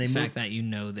 So then they moved. The fact that you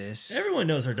know this. Everyone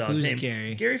knows her dog's Who's name.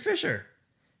 Gary? Gary Fisher.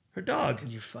 Her dog.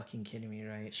 You're fucking kidding me,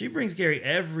 right? She brings Gary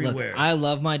everywhere. Look, I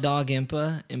love my dog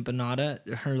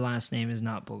Impanada. Her last name is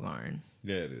not Bulgarian.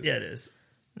 Yeah, it is. Yeah, it is.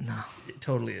 No, It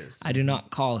totally is. I do not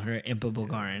call her Impa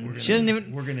Bulgarian. She doesn't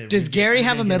even. we're gonna Does rename- Gary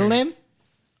have a rename middle Gary. name?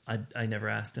 I never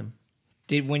asked him.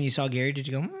 When you saw Gary, did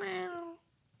you go meow?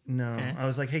 No. I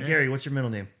was like, hey, Gary, what's your middle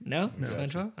name? No,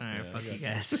 SpongeBob. All right, fuck you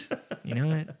guys. You know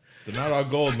what? They're not all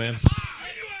gold, man.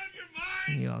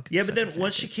 You all can Yeah, but suck then it.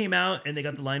 once she came out and they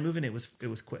got the line moving, it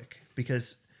was quick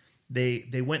because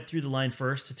they went through the line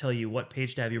first to tell you what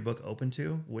page to have your book open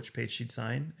to, which page she'd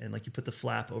sign, and like you put the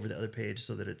flap over the other page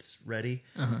so that it's ready.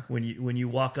 When you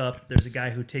walk up, there's a guy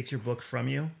who takes your book from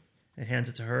you and hands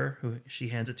it to her, who she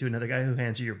hands it to another guy who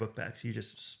hands you your book back. So you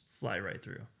just fly right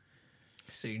through.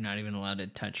 So you're not even allowed to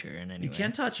touch her in any You way.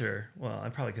 can't touch her. Well, I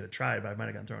probably could have tried, but I might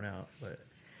have gotten thrown out. But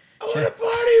I want to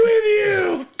party with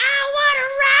you.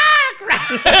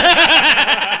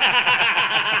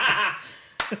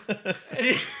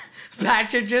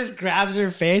 Patrick just grabs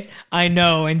her face. I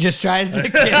know, and just tries to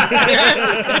kiss her.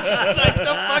 It's just like, the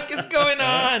fuck is going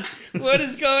on? What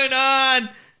is going on?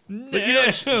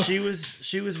 But she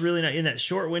was really not in that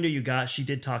short window you got. She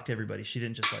did talk to everybody. She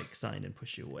didn't just like sign and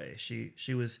push you away. She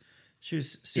was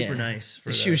super nice.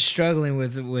 She was struggling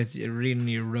with reading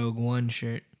your Rogue One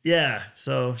shirt. Yeah.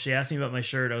 So she asked me about my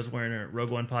shirt. I was wearing a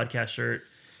Rogue One podcast shirt.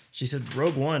 She said,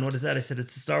 Rogue One, what is that? I said,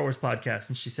 it's a Star Wars podcast.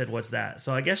 And she said, what's that?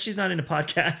 So I guess she's not into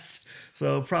podcasts,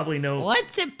 so probably no.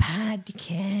 What's a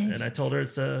podcast? And I told her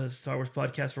it's a Star Wars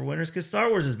podcast for winners because Star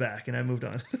Wars is back, and I moved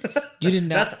on. You did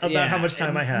not. That's about how much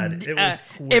time I had. It was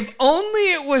quick. If only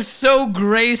it was so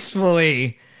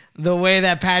gracefully the way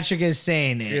that Patrick is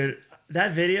saying it. Dude,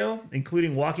 that video,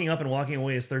 including walking up and walking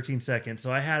away, is 13 seconds.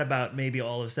 So I had about maybe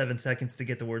all of 7 seconds to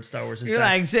get the word Star Wars is You're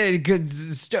back. like,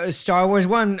 Star Wars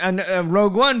One,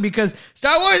 Rogue One, because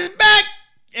Star Wars is back,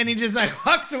 and he just like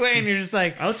walks away, and you're just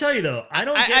like, I'll tell you though,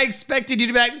 I expected you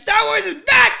to be like, Star Wars is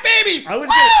back, baby. I was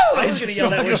Woo! going to It's yell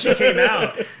just that when so she came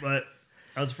out, but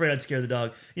I was afraid I'd scare the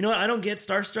dog. You know what? I don't get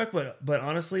starstruck, but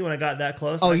honestly, when I got that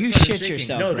close, I you started shit shaking.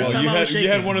 yourself, No, bro. this time I was shaking.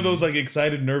 You had one of those like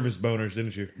excited, nervous boners,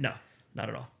 didn't you? No, not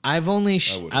at all. I've only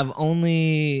it's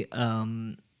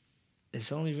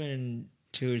only been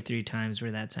 2 or 3 times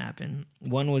where that's happened.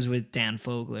 One was with Dan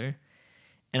Fogler,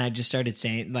 and I just started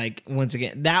saying, like, once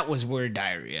again, that was word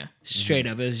diarrhea. Straight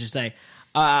up. It was just like,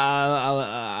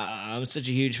 I'm such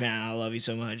a huge fan. I love you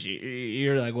so much.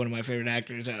 You're like one of my favorite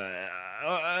actors. And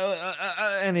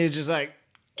he's just like,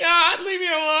 God, leave me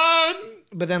alone.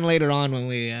 But then later on, when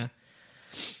we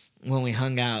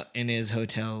hung out in his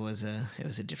hotel, it was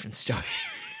a different story.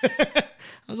 I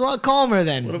was a lot calmer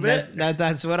then. A little bit.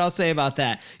 That's what I'll say about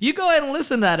that. You go ahead and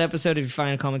listen to that episode if you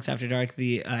find Comics After Dark.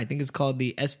 I think it's called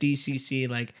the SDCC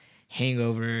like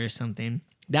Hangover or something.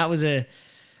 That was a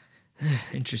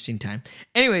interesting time.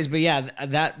 Anyways, but yeah,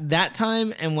 that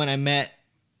time and when I met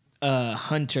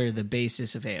Hunter, the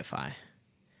bassist of AFI.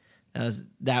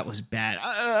 That was bad.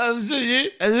 I'm such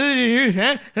a huge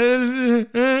fan.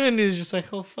 And he was just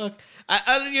like, oh fuck.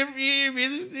 Your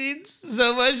music means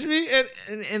so much to me.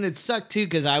 And it sucked too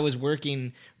because I was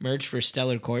working merch for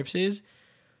Stellar Corpses.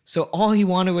 So all he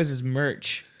wanted was his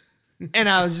merch. And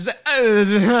I was just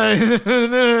like,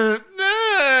 and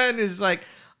it was like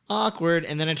awkward.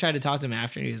 And then I tried to talk to him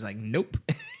after and he was like, nope.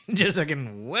 Just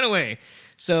fucking went away.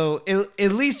 So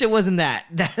at least it wasn't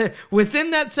that. Within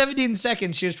that 17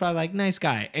 seconds, she was probably like, nice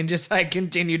guy. And just like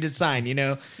continued to sign, you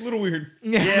know? A little weird.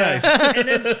 Yeah.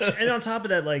 and on top of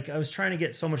that, like I was trying to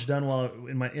get so much done while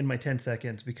in my 10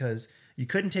 seconds because you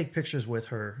couldn't take pictures with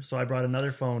her. So I brought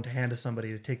another phone to hand to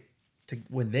somebody to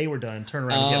when they were done, turn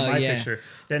around and get my picture.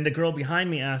 Then the girl behind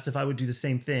me asked if I would do the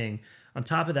same thing. On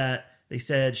top of that, they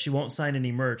said she won't sign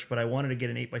any merch, but I wanted to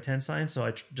get an 8x10 sign. So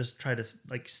I just tried to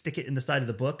like stick it in the side of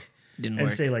the book. Didn't and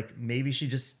work. say like maybe she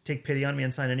just take pity on me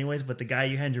and sign anyways, but the guy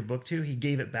you hand your book to, he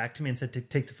gave it back to me and said to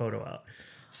take the photo out.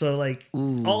 So like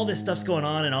all this stuff's going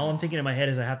on, and all I'm thinking in my head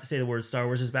is I have to say the word Star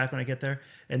Wars is back when I get there,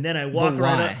 and then I walk But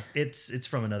right why? up. It's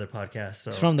from another podcast. So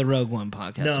It's from the Rogue One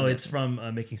podcast. no, it's from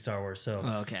Making Star Wars. So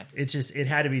okay. it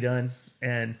had to be done,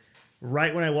 and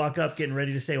right when I walk up, getting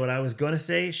ready to say what I was going to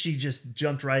say, she just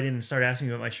jumped right in and started asking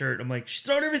me about my shirt. I'm like, she's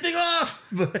throwing everything off.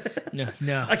 But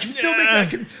No. I can still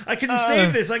make. I can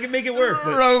save this. I can make it work.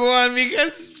 But Rogue One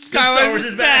because Star Wars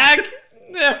is back.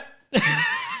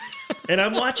 And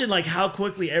I'm watching like how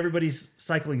quickly everybody's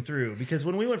cycling through because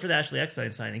when we went for the Ashley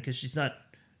Eckstein signing, because she's not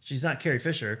Carrie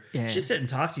Fisher, Yeah. she'd sit and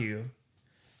talk to you.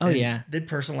 Oh And yeah. they'd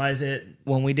personalize it.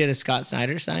 When we did a Scott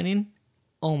Snyder signing,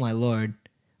 oh my lord,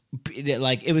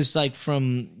 it was like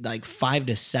from like 5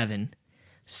 to 7.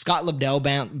 Scott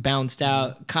Lobdell bounced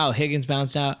out. Kyle Higgins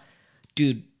bounced out.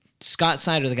 Dude, Scott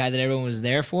Snyder, the guy that everyone was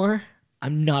there for,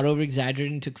 I'm not over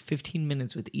exaggerating, took 15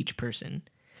 minutes with each person.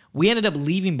 We ended up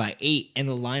leaving by 8 and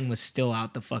the line was still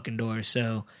out the fucking door.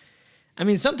 So, I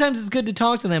mean, sometimes it's good to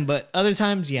talk to them, but other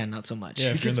times, yeah, not so much. Yeah,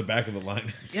 if you're in the back of the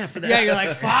line. Yeah, for that. Yeah, you're like,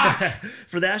 fuck.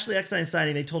 For the Ashley Eckstein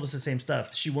signing, they told us the same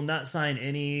stuff. She will not sign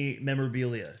any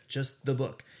memorabilia, just the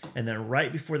book. And then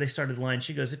right before they started the line,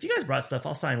 she goes, if you guys brought stuff,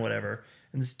 I'll sign whatever.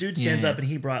 And this dude stands up and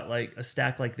he brought like a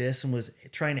stack like this and was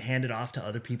trying to hand it off to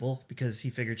other people because he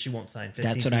figured she won't sign 15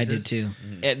 That's what I did too.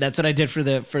 That's what I did for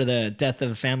the Death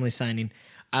of a Family signing.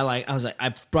 I was like,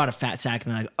 I brought a fat sack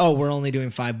and they're like, oh, we're only doing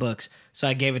 5 books. So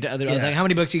I gave it to other. I was like, how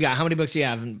many books you got? How many books you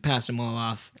have? And passed them all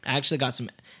off. I actually got some.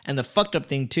 And the fucked up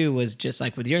thing too was just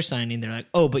like with your signing, they're like,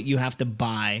 oh, but you have to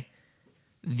buy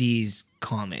these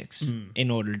comics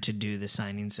in order to do the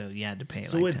signing. So you had to pay.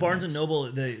 So like with 10 Barnes bucks. and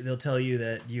Noble, they'll tell you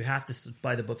that you have to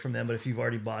buy the book from them, but if you've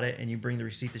already bought it and you bring the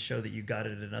receipt to show that you got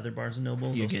it at another Barnes and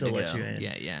Noble, You're they'll good still to let go. you in.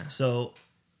 Yeah. So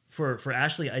for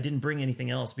Ashley, I didn't bring anything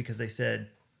else because they said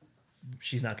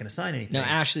she's not going to sign anything. No,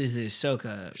 Ashley's the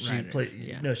Ahsoka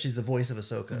writer. No, she's the voice of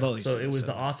Ahsoka. So it was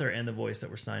the author and the voice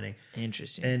that were signing.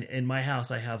 Interesting. And in my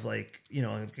house, I have like,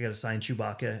 I've got to sign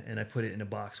Chewbacca, and I put it in a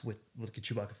box with a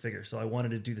Chewbacca figure. So I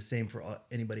wanted to do the same for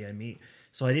anybody I meet.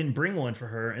 So I didn't bring one for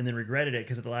her, and then regretted it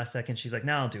because at the last second she's like,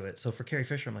 "No, I'll do it." So for Carrie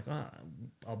Fisher, I'm like,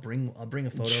 I'll bring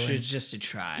a photo. Just to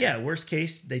try. Yeah, worst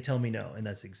case, they tell me no, and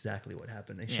that's exactly what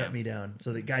happened. They shut me down.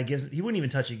 So the guy he wouldn't even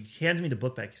touch it. He hands me the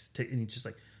book back, and he's just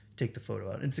like, take the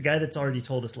photo out. And it's a guy that's already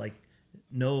told us like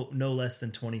no less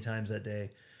than 20 times that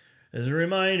day. As a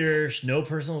reminder, no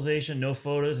personalization, no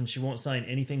photos, and she won't sign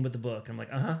anything but the book. I'm like,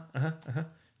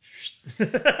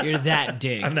 You're that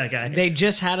dick. I'm that guy. They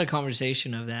just had a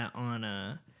conversation of that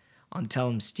on Tell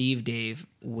 'em Steve Dave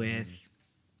with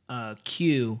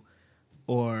Q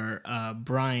or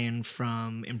Brian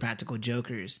from Impractical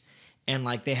Jokers, and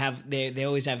like they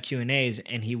always have Q&As,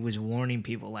 and he was warning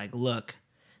people like, look,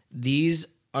 these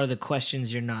are the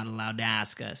questions you're not allowed to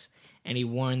ask us. And he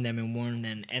warned them,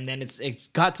 and then it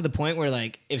got to the point where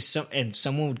like if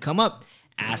someone would come up,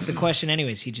 ask the question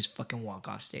anyways, he'd just fucking walk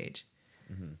off stage.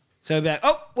 Mm-hmm. So he'd be like,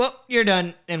 "Oh, well, you're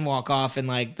done," and walk off, and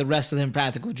like the rest of them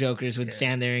Practical Jokers would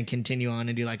stand there and continue on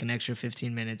and do like an extra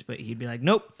 15 minutes, but he'd be like,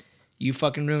 "Nope, you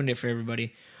fucking ruined it for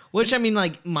everybody." Which, I mean,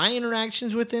 like my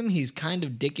interactions with him, he's kind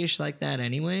of dickish like that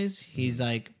anyways. He's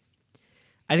like,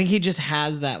 I think he just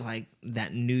has that like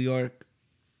that New York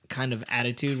kind of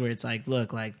attitude where it's like,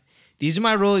 look, like these are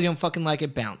my rules, you don't fucking like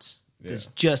it, bounce. Yeah. It's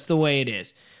just the way it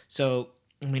is. So,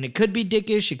 I mean, it could be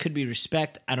dickish, it could be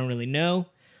respect, I don't really know.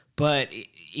 But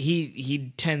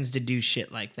he tends to do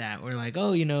shit like that. Where like,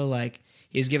 oh, like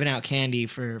he was giving out candy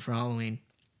for Halloween.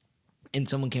 And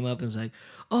someone came up and was like,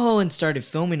 oh, and started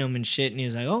filming him and shit. And he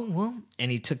was like, oh, well.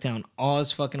 And he took down all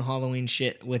his fucking Halloween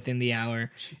shit within the hour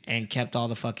and kept all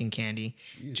the fucking candy.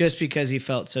 Just because he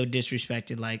felt so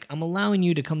disrespected. Like, I'm allowing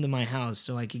you to come to my house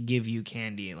so I could give you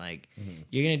candy. Like,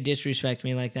 you're going to disrespect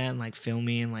me like that and like film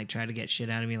me and like try to get shit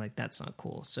out of me. Like, that's not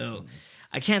cool. So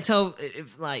I can't tell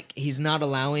if like he's not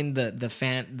allowing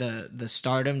the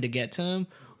stardom to get to him,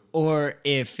 or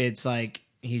if it's like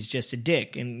he's just a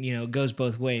dick, and it goes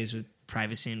both ways with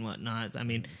privacy and whatnot. I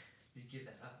mean, you give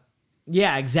that up.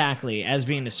 Yeah, exactly. As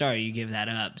being a star, you give that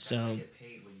up. So you get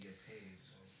paid when you get paid.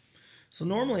 So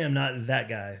normally I'm not that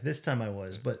guy. This time I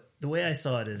was, but the way I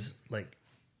saw it is like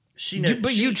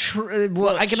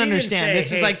I can understand.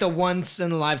 This is like the once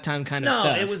in a lifetime kind of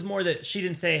stuff. No, it was more that she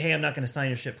didn't say, "Hey, I'm not going to sign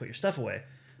your shit. Put your stuff away."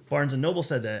 Barnes and Noble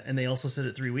said that, and they also said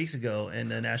it 3 weeks ago. And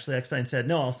then Ashley Eckstein said,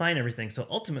 "No, I'll sign everything." So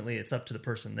ultimately, it's up to the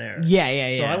person there.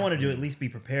 Yeah. So I wanted to at least be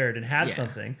prepared and have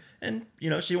something. And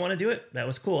she wanted to do it. That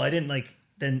was cool. I didn't like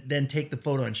then take the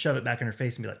photo and shove it back in her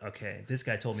face and be like, "Okay, this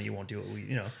guy told me you won't do it."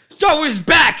 Star Wars is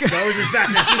back. Star Wars is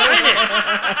back. Now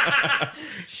sign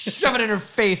it. Shove it in her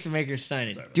face and make her sign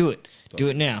it. Do it. Do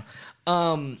it now.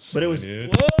 But it was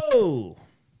whoa.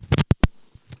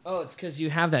 Oh, it's because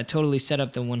you have that totally set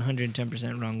up the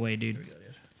 110% wrong way, dude. There we go,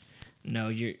 dude. No,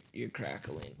 you're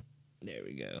crackling. There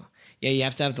we go. Yeah, you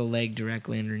have to have the leg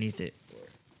directly underneath it.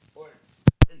 Or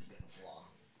it's going to flaw.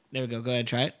 There we go. Go ahead,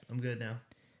 try it. I'm good now.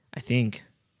 I think.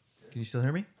 Can you still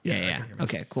hear me? Yeah.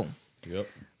 Okay, cool. Yep.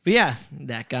 But yeah,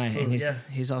 that guy. So, and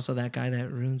he's also that guy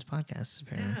that ruins podcasts,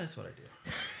 apparently. Yeah, that's what I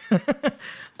do.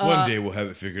 One day we'll have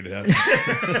it figured out.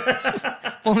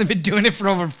 I've only been doing it for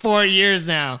over 4 years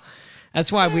now. That's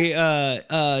why we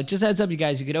just heads up, you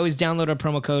guys. You could always download our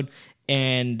promo code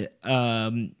and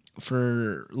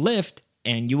for Lyft,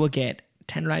 and you will get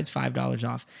 10 rides, $5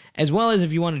 off. As well as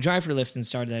if you want to drive for Lyft and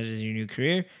start that as your new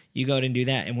career, you go ahead and do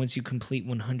that. And once you complete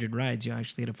 100 rides, you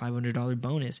actually get a $500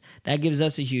 bonus. That gives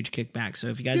us a huge kickback. So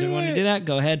if you guys want to do that,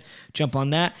 go ahead, jump on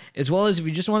that. As well as if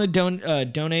you just want to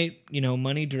donate,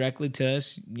 money directly to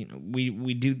us,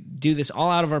 we do this all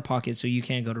out of our pocket. So you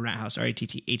can go to rathouse,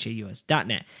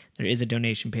 RATTHAUS.net. There is a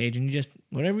donation page, and you just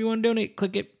whatever you want to donate,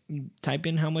 click it, type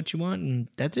in how much you want, and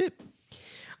that's it.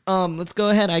 Let's go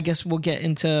ahead. I guess we'll get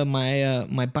into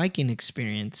my biking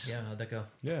experience. Yeah, how'd that go?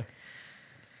 Yeah.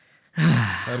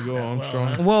 How'd it go,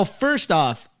 Armstrong? Well, first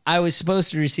off, I was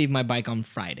supposed to receive my bike on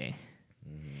Friday.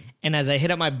 And as I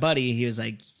hit up my buddy, he was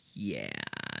like, yeah,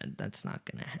 that's not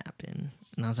going to happen.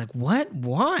 And I was like, what?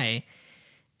 Why?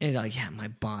 And he's like, yeah, my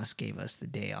boss gave us the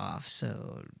day off.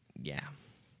 So, yeah.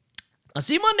 I'll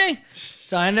see you Monday.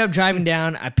 So I ended up driving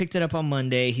down. I picked it up on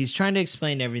Monday. He's trying to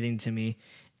explain everything to me.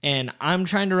 And I'm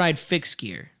trying to ride fixed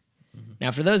gear.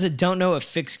 Now, for those that don't know what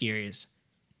fixed gear is,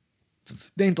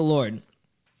 thank the Lord,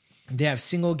 they have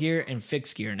single gear and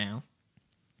fixed gear now.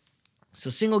 So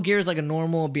single gear is like a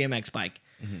normal BMX bike.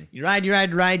 You ride,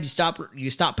 you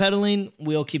stop pedaling,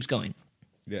 wheel keeps going.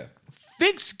 Yeah.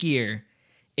 Fixed gear,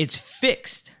 it's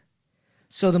fixed.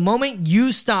 So the moment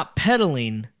you stop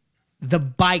pedaling, the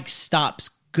bike stops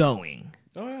going.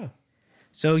 Oh yeah.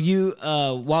 So you,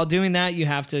 while doing that, you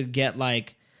have to get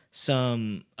like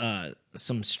some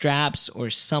straps or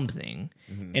something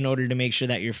in order to make sure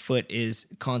that your foot is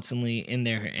constantly in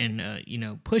there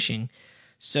and pushing.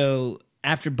 So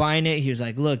after buying it, he was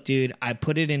like, "Look, dude, I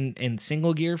put it in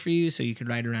single gear for you so you could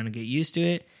ride around and get used to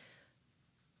it."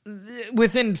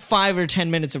 Within 5 or 10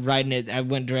 minutes of riding it, I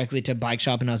went directly to a bike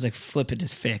shop and I was like, "Flip it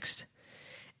is fixed."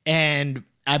 And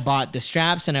I bought the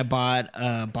straps and I bought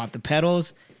the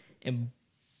pedals, and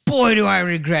boy, do I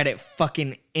regret it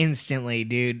fucking instantly,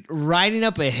 dude. Riding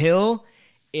up a hill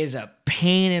is a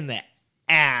pain in the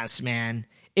ass, man.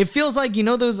 It feels like,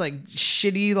 those like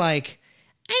shitty, like,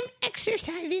 I'm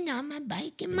exercising on my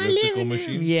bike in my living room.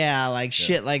 Machine? Yeah, like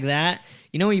shit like that.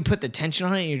 When you put the tension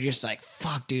on it, you're just like,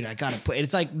 fuck, dude, I gotta put.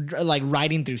 It's like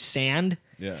riding through sand.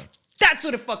 Yeah. That's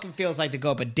what it fucking feels like to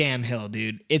go up a damn hill,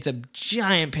 dude. It's a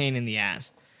giant pain in the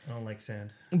ass. I don't like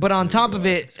sand. But on top of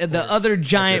it, the other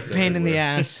giant pain in the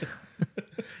ass.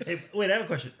 Hey, wait, I have a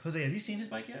question. Jose, have you seen his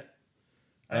bike yet?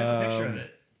 I have a picture of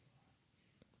it.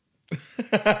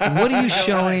 What are you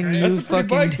showing, you That's a pretty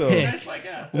fucking bike, though. dick? Nice bike,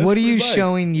 yeah. What are you pretty bike.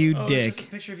 showing, you Oh, dick? it's just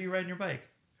a picture of you riding your bike.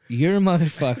 You're a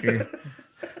motherfucker.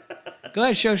 Go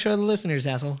ahead, show the listeners,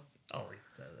 asshole. Oh,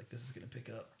 like this is gonna pick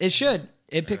up. It should.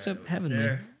 It picks up heavenly.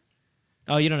 There.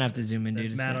 Oh, you don't have to zoom in, dude.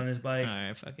 That's It's Matt fine. on his bike. All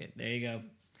right, fuck it. There you go.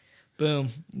 Boom,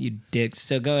 you dicks.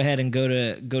 So go ahead and go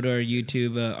to our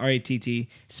YouTube, RATT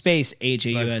space HAUS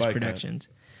Nice bike, Productions.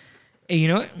 Hey, you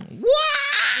know what?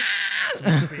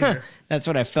 Wah! Speeder. That's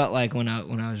what I felt like when I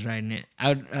was riding it.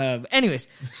 Anyways,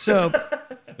 so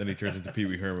Then he turns into Pee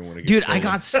Wee Herman when he gets dude, I stolen.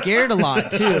 got scared a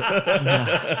lot too.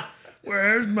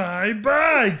 Where's my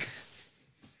bike?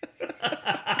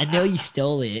 I know you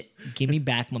stole it. Give me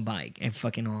back my bike. And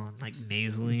fucking all like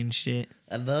nasally and shit.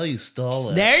 I know you stole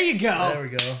it. There you go. There we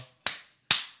go.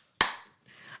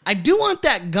 I do want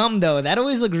that gum though. That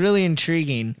always looked really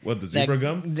intriguing. What, the zebra That-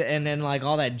 gum? And then like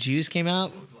all that juice came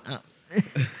out.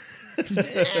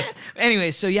 Anyway,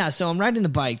 so I'm riding the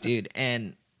bike, dude,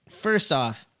 and first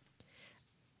off,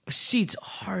 seats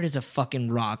hard as a fucking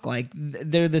rock. Like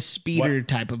they're the speeder What-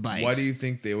 type of bikes. Why do you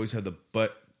think they always have the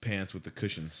butt pants with the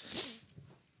cushions?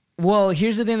 Well,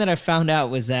 here's the thing that I found out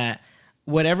was that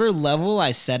whatever level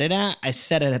I set it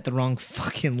at the wrong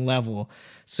fucking level.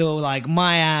 So like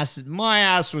my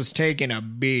ass was taking a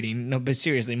beating. No, but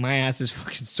seriously, my ass is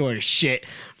fucking sore as shit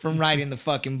from riding the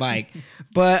fucking bike.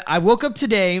 But I woke up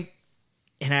today,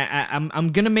 and I'm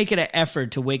gonna make it an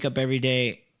effort to wake up every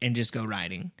day and just go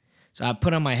riding. So I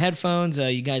put on my headphones.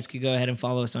 You guys could go ahead and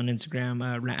follow us on Instagram,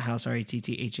 Rathouse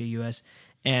RATTHAUS,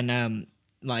 and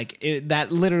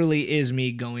that literally is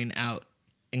me going out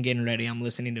and getting ready. I'm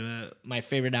listening to my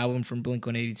favorite album from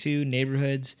Blink-182,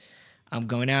 Neighborhoods. I'm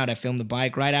going out. I filmed the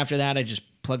bike. Right after that, I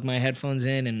just plugged my headphones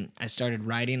in and I started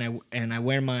riding. I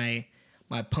wear my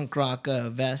punk rock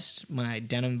vest, my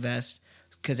denim vest,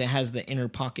 because it has the inner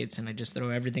pockets, and I just throw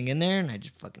everything in there and I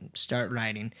just fucking start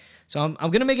riding. So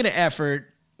I'm gonna make it an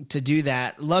effort to do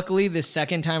that. Luckily, the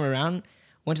second time around,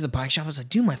 went to the bike shop. I was like,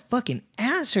 dude, my fucking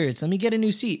ass hurts. Let me get a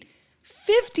new seat.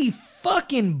 50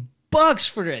 fucking bucks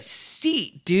for a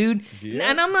seat, dude. Yeah.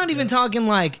 And I'm not even talking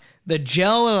like the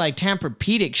gel or like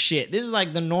Tempur-Pedic shit. This is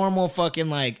like the normal fucking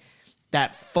like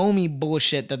that foamy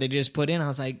bullshit that they just put in. I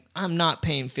was like, I'm not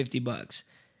paying 50 bucks.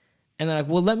 And they're like,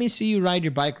 well, let me see you ride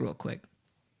your bike real quick.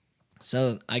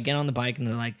 So I get on the bike and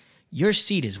they're like, your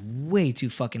seat is way too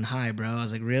fucking high, bro. I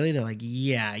was like, really? They're like,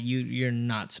 yeah, you're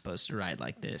not supposed to ride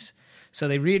like this. So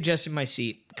they readjusted my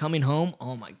seat. Coming home,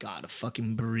 oh my God, a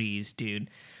fucking breeze, dude.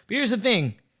 But here's the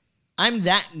thing. I'm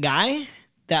that guy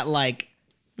that like,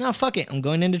 no, fuck it. I'm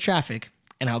going into traffic.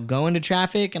 And I'll go into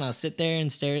traffic and I'll sit there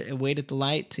and stare and wait at the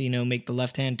light to, make the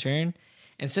left-hand turn.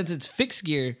 And since it's fixed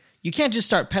gear, you can't just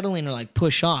start pedaling or like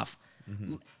push off.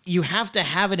 Mm-hmm. You have to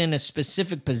have it in a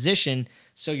specific position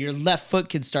so your left foot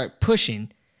can start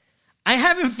pushing. I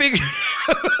haven't figured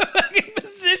out a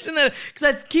position that,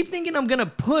 because I keep thinking I'm going to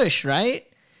push, right?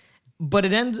 But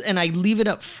it ends, and I leave it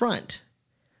up front.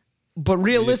 But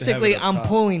realistically, I'm top.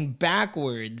 pulling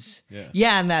backwards.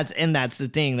 Yeah, and that's the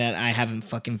thing that I haven't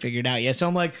fucking figured out yet. So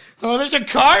I'm like, oh, there's a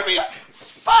car behind.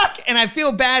 Fuck! And I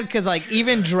feel bad because, like,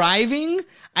 even driving,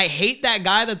 I hate that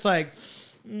guy that's like,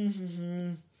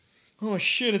 oh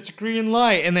shit, it's a green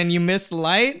light, and then you miss the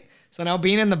light. So now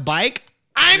being in the bike,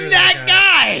 I'm that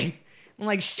guy. I'm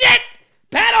like, shit,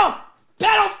 pedal,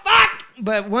 fuck.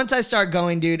 But once I start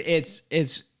going, dude, it's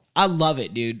I love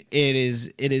it, dude. It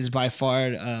is by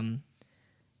far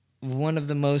one of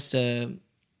the most I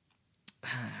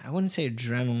wouldn't say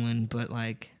adrenaline, but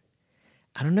like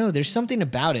I don't know. There's something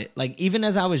about it. Like, even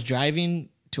as I was driving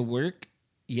to work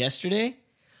yesterday,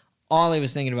 all I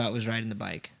was thinking about was riding the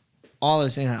bike. All I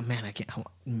was thinking, man,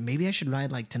 maybe I should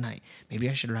ride like tonight. Maybe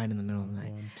I should ride in the middle of the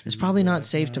night. It's probably not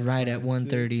safe to ride at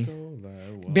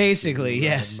 1:30. Basically,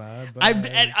 yes.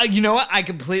 You know what? I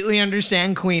completely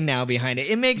understand Queen now behind it.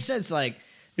 It makes sense. Like,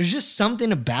 there's just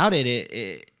something about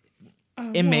it.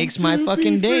 It makes my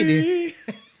fucking day, dude.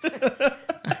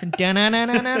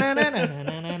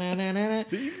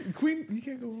 So Queen, you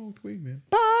can't go wrong with Queen, man.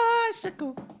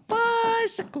 Bicycle.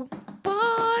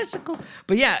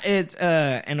 But yeah, it's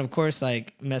and of course,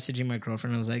 like, messaging my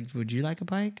girlfriend, I was like, "Would you like a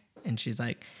bike?" And she's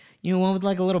like, "You know, one with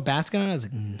like a little basket on it?" I was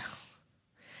like, "No."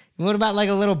 What about like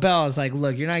a little bell? I was like,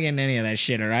 "Look, you're not getting any of that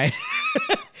shit, all right?"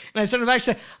 And I started back, she's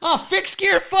like, "Oh, fixed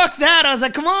gear, fuck that." I was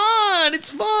like, "Come on, it's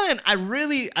fun." I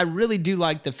really do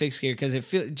like the fixed gear because it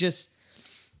feels just.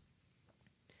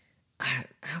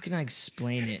 How can I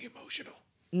explain it? Emotional.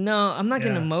 No, I'm not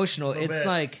getting emotional. It's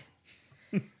like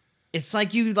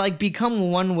you like become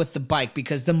one with the bike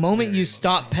because the moment you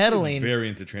stop pedaling, Very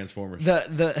into Transformers.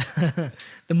 the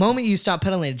moment you stop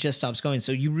pedaling, it just stops going.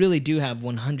 So you really do have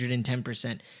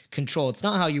 110% control. It's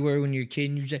not how you were when you were a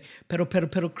kid and you just like,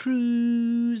 pedal,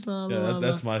 cruise, la la la.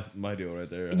 That's my deal right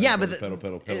there. Yeah, but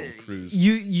pedal, cruise.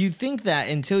 You think that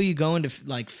until you go into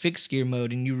like fixed gear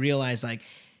mode and you realize like.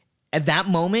 At that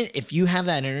moment, if you have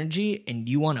that energy and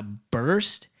you want to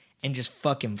burst and just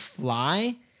fucking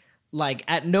fly, like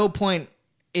at no point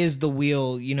is the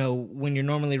wheel, you know, when you're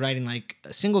normally riding like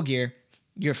a single gear,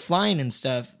 you're flying and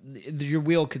stuff, your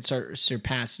wheel could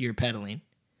surpass your pedaling.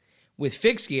 With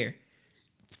fixed gear,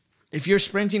 if you're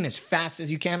sprinting as fast as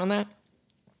you can on that,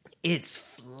 it's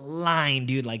flying,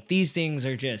 dude. Like these things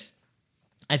are just,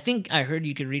 I think I heard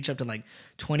you could reach up to like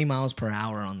 20 miles per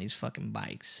hour on these fucking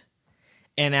bikes.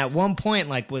 And at one point,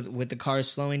 like with the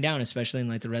cars slowing down, especially in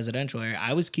like the residential area,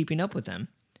 I was keeping up with them.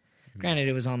 Granted,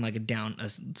 it was on like a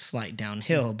slight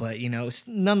downhill, but you know,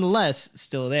 nonetheless,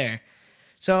 still there.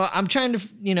 So I'm trying to,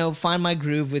 you know, find my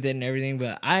groove with it and everything.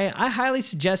 But I highly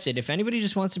suggest it if anybody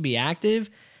just wants to be active.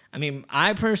 I mean,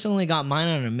 I personally got mine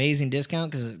on an amazing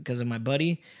discount because of my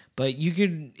buddy. But you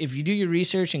could, if you do your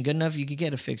research and good enough, you could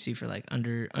get a fixie for like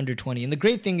under 20. And the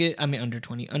great thing is, I mean, under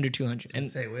 20, under 200. And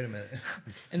say, wait a minute.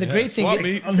 And the great thing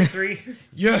is, I'll take 3.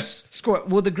 Yes, score.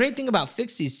 Well, the great thing about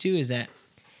fixies too is that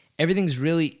everything's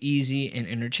really easy and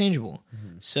interchangeable.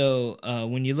 Mm-hmm. So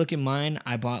when you look at mine,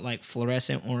 I bought like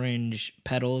fluorescent orange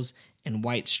pedals and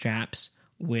white straps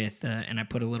with, and I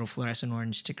put a little fluorescent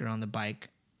orange sticker on the bike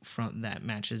front that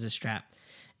matches the strap.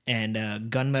 And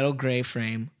gunmetal gray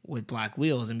frame with black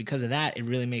wheels. And because of that, it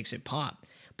really makes it pop.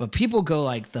 But people go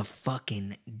like the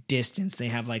fucking distance. They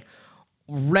have like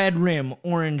red rim,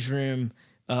 orange rim,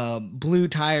 blue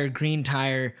tire, green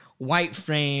tire, white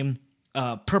frame,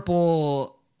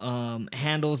 purple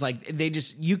handles. Like they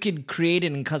just, you could create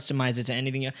it and customize it to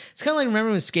anything else. It's kind of like,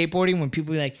 remember with skateboarding when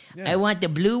people be like, I want the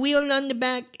blue wheel on the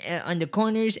back, on the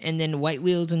corners, and then white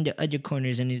wheels on the other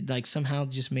corners. And it like somehow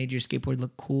just made your skateboard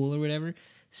look cool or whatever.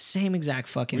 Same exact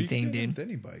fucking thing, dude. With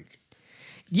any bike.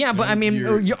 Yeah, but I mean,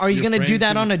 are you going to do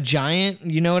that on a giant?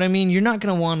 You know what I mean? You're not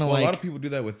going to want to a lot of people do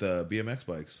that with BMX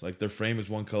bikes. Like their frame is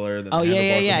one color, then the handlebars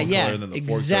are one color, and then the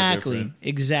forks are different.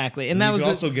 Exactly. And that was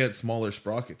also get smaller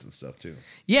sprockets and stuff too.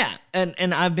 Yeah,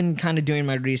 and I've been kind of doing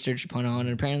my research upon it, and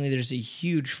apparently there's a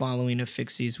huge following of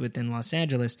fixies within Los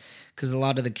Angeles because a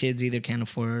lot of the kids either can't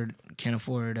afford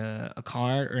a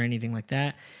car or anything like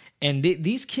that. And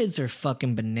these kids are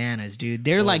fucking bananas, dude.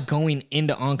 They're like going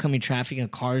into oncoming traffic and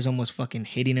cars almost fucking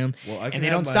hitting them. And they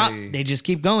don't stop. They just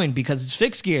keep going because it's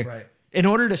fixed gear. Right. In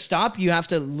order to stop, you have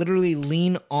to literally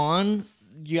lean on.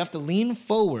 You have to lean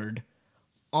forward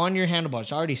on your handlebars.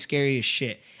 It's already scary as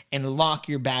shit. And lock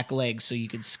your back legs so you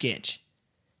can skitch.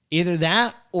 Either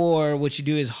that or what you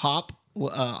do is hop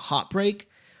brake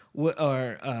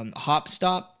or hop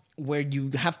stop, where you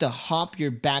have to hop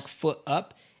your back foot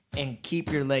up and keep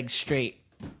your legs straight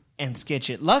and skitch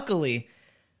it. Luckily,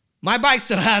 my bike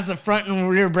still has a front and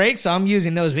rear brake, so I'm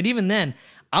using those. But even then,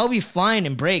 I'll be flying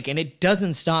and brake, and it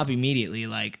doesn't stop immediately.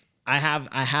 Like I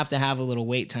have to have a little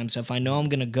wait time. So if I know I'm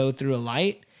gonna go through a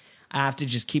light, I have to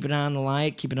just keep it on the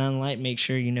light, make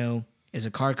sure, you know, is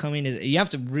a car coming? You have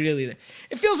to really.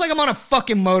 It feels like I'm on a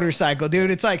fucking motorcycle, dude.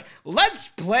 It's like, let's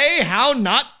play How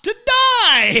Not to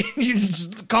Die. You're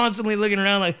just constantly looking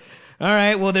around like, all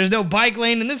right, well, there's no bike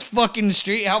lane in this fucking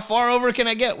street. How far over can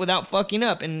I get without fucking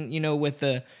up? And, you know, with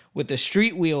the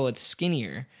street wheel, it's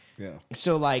skinnier. Yeah.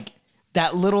 So, like,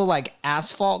 that little, like,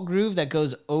 asphalt groove that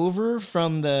goes over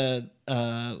from the,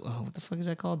 what the fuck is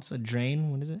that called? It's a drain.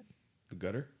 What is it? The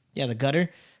gutter? Yeah, the gutter.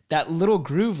 That little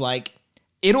groove, like,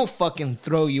 it'll fucking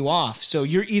throw you off. So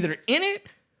you're either in it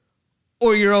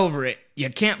or you're over it. You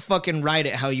can't fucking ride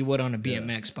it how you would on a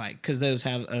BMX bike because those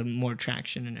have more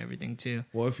traction and everything too.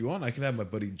 Well, if you want, I can have my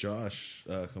buddy Josh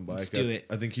come by. Let's do it.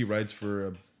 I think he rides for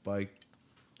a bike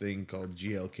thing called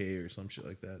GLK or some shit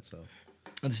like that. So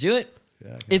let's do it.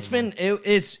 Yeah,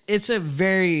 it's a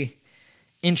very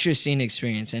interesting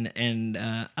experience, and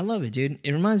I love it, dude.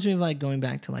 It reminds me of like going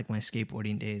back to like my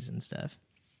skateboarding days and stuff.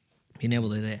 Being able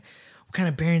to, what kind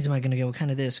of bearings am I going to get? What kind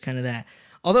of this? What kind of that?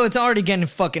 Although it's already getting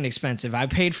fucking expensive. I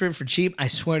paid for it for cheap. I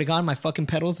swear to God, my fucking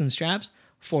pedals and straps,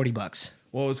 $40.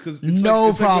 Well, it's because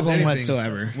no problem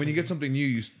whatsoever. When you get something new,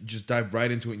 you just dive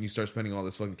right into it and you start spending all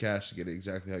this fucking cash to get it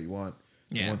exactly how you want.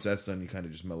 Yeah. And once that's done, you kind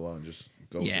of just mellow out and just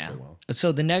go with it for a while.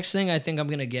 So the next thing I think I'm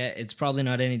gonna get, it's probably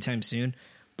not anytime soon,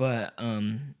 but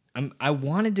I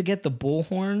wanted to get the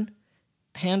bullhorn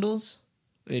handles.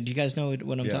 Do you guys know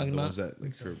what I'm talking about? That,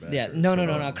 like, curve back no,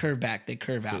 not curve back. They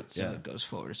curve out, so it goes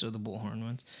forward. So the bullhorn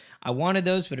ones, I wanted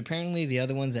those, but apparently the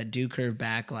other ones that do curve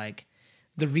back, like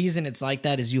the reason it's like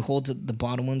that is you hold to the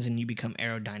bottom ones and you become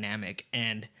aerodynamic.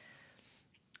 And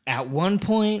at one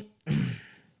point,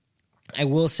 I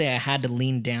will say I had to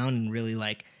lean down and really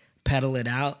like pedal it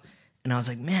out. And I was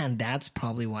like, man, that's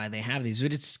probably why they have these.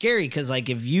 But it's scary because like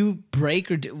if you brake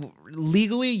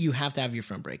legally, you have to have your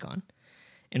front brake on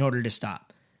in order to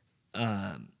stop.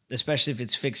 Especially if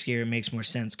it's fixed gear, it makes more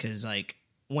sense because like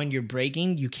when you're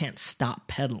braking, you can't stop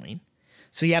pedaling.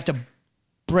 So you have to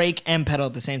brake and pedal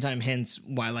at the same time, hence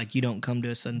why like you don't come to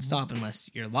a sudden stop unless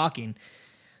you're locking.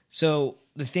 So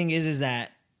the thing is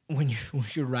that when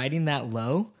you're riding that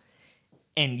low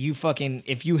and you fucking,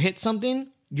 if you hit something,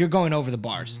 you're going over the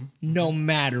bars no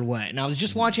matter what. And I was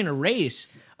just watching a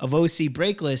race of OC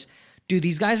brakeless. Dude,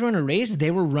 these guys were in a race,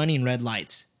 they were running red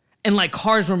lights. And like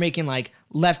cars were making like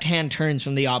left-hand turns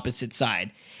from the opposite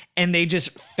side. And they just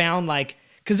found like,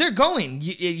 because they're going,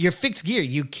 you're fixed gear,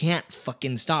 you can't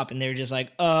fucking stop. And they're just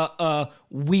like,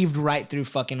 weaved right through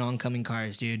fucking oncoming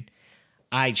cars, dude.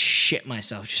 I shit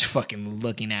myself just fucking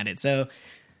looking at it. So,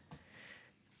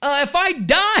 if I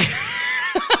die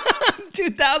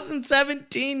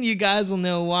 2017, you guys will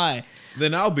know why.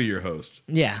 Then I'll be your host.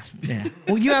 Yeah.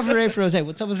 Well, you have Hooray for Jose.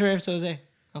 What's up with Hooray for Jose?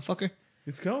 Oh, fucker.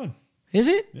 It's going. Is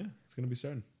it? Yeah, it's going to be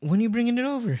starting. When are you bringing it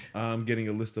over? I'm getting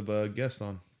a list of guests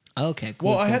on. Okay, cool.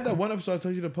 Well, I had that one episode I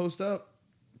told you to post up.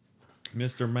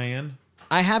 Mr. Man.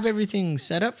 I have everything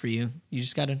set up for you. You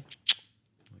just got to... Oh, you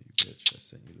bitch. I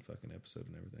sent you the fucking episode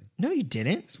and everything. No, you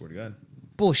didn't. I swear to God.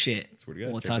 Bullshit. Swear to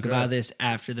God. We'll talk about this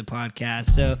after the podcast.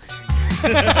 So... See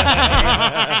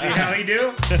how he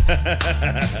do?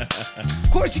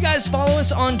 Of course, you guys follow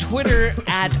us on Twitter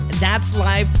at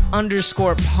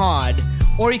that'slife_pod.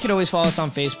 Or you can always follow us on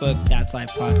Facebook, That's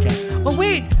Life Podcast. Oh,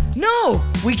 wait. No,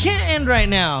 we can't end right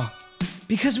now.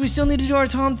 Because we still need to do our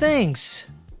Tom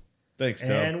Thanks. Thanks,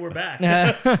 Tom. And we're back.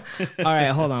 All right,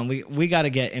 hold on. We got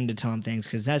to get into Tom Thanks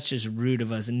because that's just rude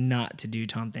of us not to do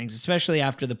Tom Thanks, especially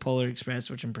after the Polar Express,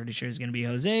 which I'm pretty sure is going to be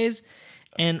Jose's.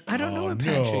 And I don't know what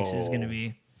Patrick's is going to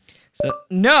be. So,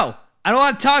 no, I don't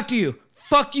want to talk to you.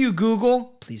 Fuck you,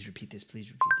 Google. Please repeat this. Please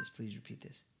repeat this. Please repeat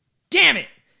this. Damn it.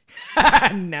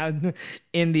 Now,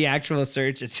 in the actual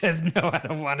search, it says, no, I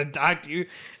don't want to talk to you.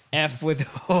 F with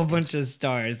a whole bunch of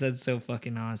stars. That's so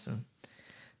fucking awesome.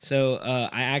 So,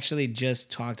 I actually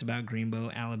just talked about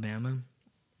Greenbow, Alabama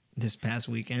this past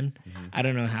weekend. I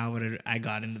don't know how I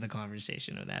got into the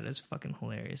conversation of that. It's fucking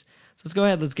hilarious. So, let's go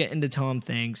ahead. Let's get into Tom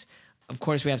Thanks. Of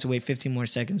course, we have to wait 15 more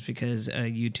seconds because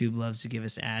YouTube loves to give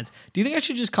us ads. Do you think I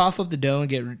should just cough up the dough and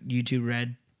get YouTube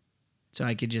Red? So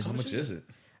I could just... How much is it?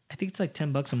 I think it's like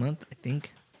 $10 a month, I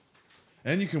think.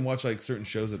 And you can watch like certain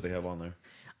shows that they have on there.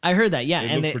 I heard that, yeah.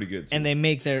 They look pretty good, too. And they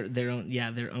make their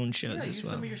own shows as use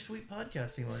well. some of your sweet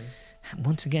podcasting money.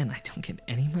 Once again, I don't get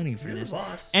any money for You're this. The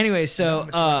boss. Anyway, so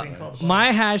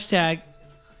my hashtag...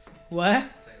 What?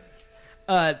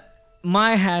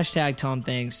 My hashtag Tom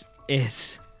Thanks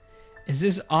is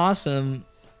this awesome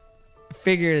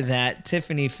figure that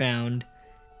Tiffany found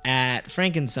at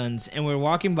Frankensons, and we're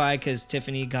walking by because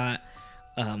Tiffany got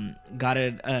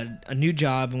a new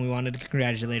job, and we wanted to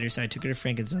congratulate her, so I took her to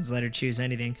Frankensons, let her choose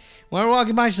anything. When we're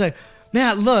walking by, she's like,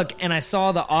 Matt, look, and I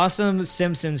saw the awesome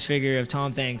Simpsons figure of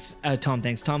Tom Hanks, and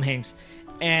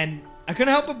I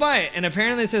couldn't help but buy it, and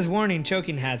apparently it says warning,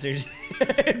 choking hazards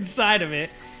inside of it,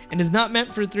 and is not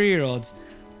meant for 3-year-olds,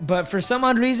 but for some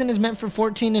odd reason is meant for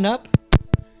 14 and up.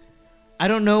 I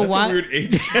don't know why. That's a weird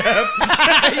age gap.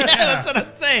 Yeah, that's what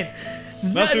I'm saying.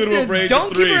 Not suitable for age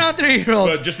Don't of keep 3. around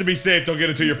 3-year-olds. But just to be safe, don't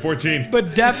get until you're 14.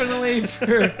 But definitely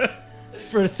for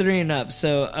for 3 and up.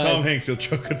 So Tom Hanks will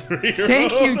choke a 3-year-old.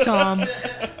 thank you, Tom.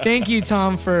 Thank you,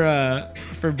 Tom,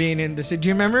 for being in this. Do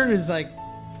you remember? It was like,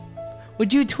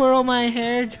 would you twirl my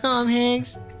hair, Tom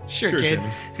Hanks? Sure, kid.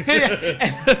 And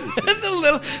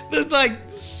the like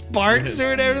sparks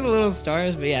or whatever, the little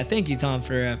stars. But yeah, thank you, Tom,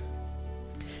 for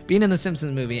being in the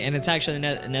Simpsons movie. And it's actually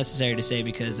necessary to say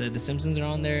because the Simpsons are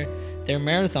on their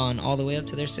marathon all the way up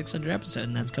to their 600th episode,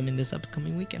 and that's coming this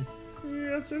upcoming weekend.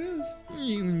 Yes, it is.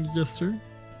 Yes, sir.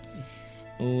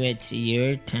 What's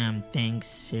your Tom Thanks,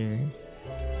 sir?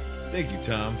 Thank you,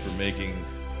 Tom, for making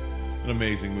an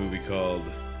amazing movie called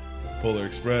Polar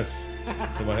Express.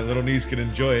 So my little niece can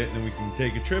enjoy it, and then we can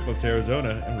take a trip up to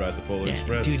Arizona and ride the Polar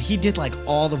Express. Dude, he did like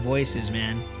all the voices,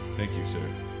 man. Thank you, sir.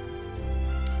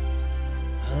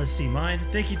 Let's see, mine.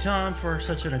 Thank you, Tom, for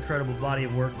such an incredible body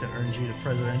of work that earned you the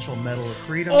Presidential Medal of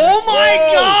Freedom. Oh my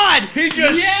God! He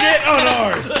just shit on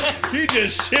ours. He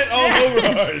just shit all over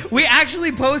ours. We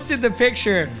actually posted the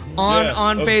picture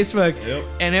on Facebook,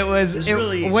 and it was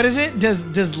really, what is it?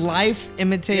 Does life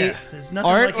imitate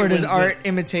art, like or does art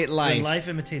imitate life? When life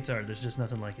imitates art, there's just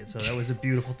nothing like it. So that was a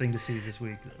beautiful thing to see this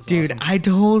week. That was Dude, awesome. I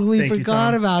totally Thank you,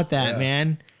 forgot Tom. about that,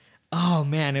 man. Oh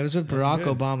man, it was with Barack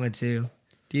Obama too.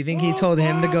 Do you think he told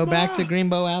him to go back to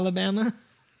Greenbow, Alabama?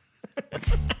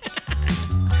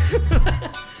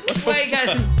 Well, you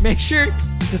guys, make sure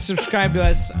to subscribe to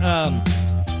us.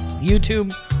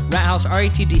 YouTube, Rat House,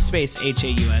 RATD space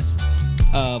HAUS.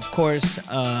 Of course,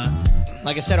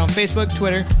 like I said, on Facebook,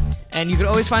 Twitter, and you can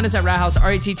always find us at Rathouse,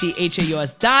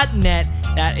 RATTHAUS.net.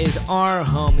 That is our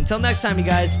home. Until next time, you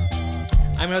guys,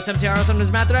 I'm your host, MTR, also known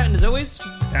as Mathra, and as always,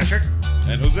 Patrick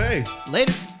and Jose.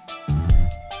 Later.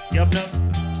 Yup.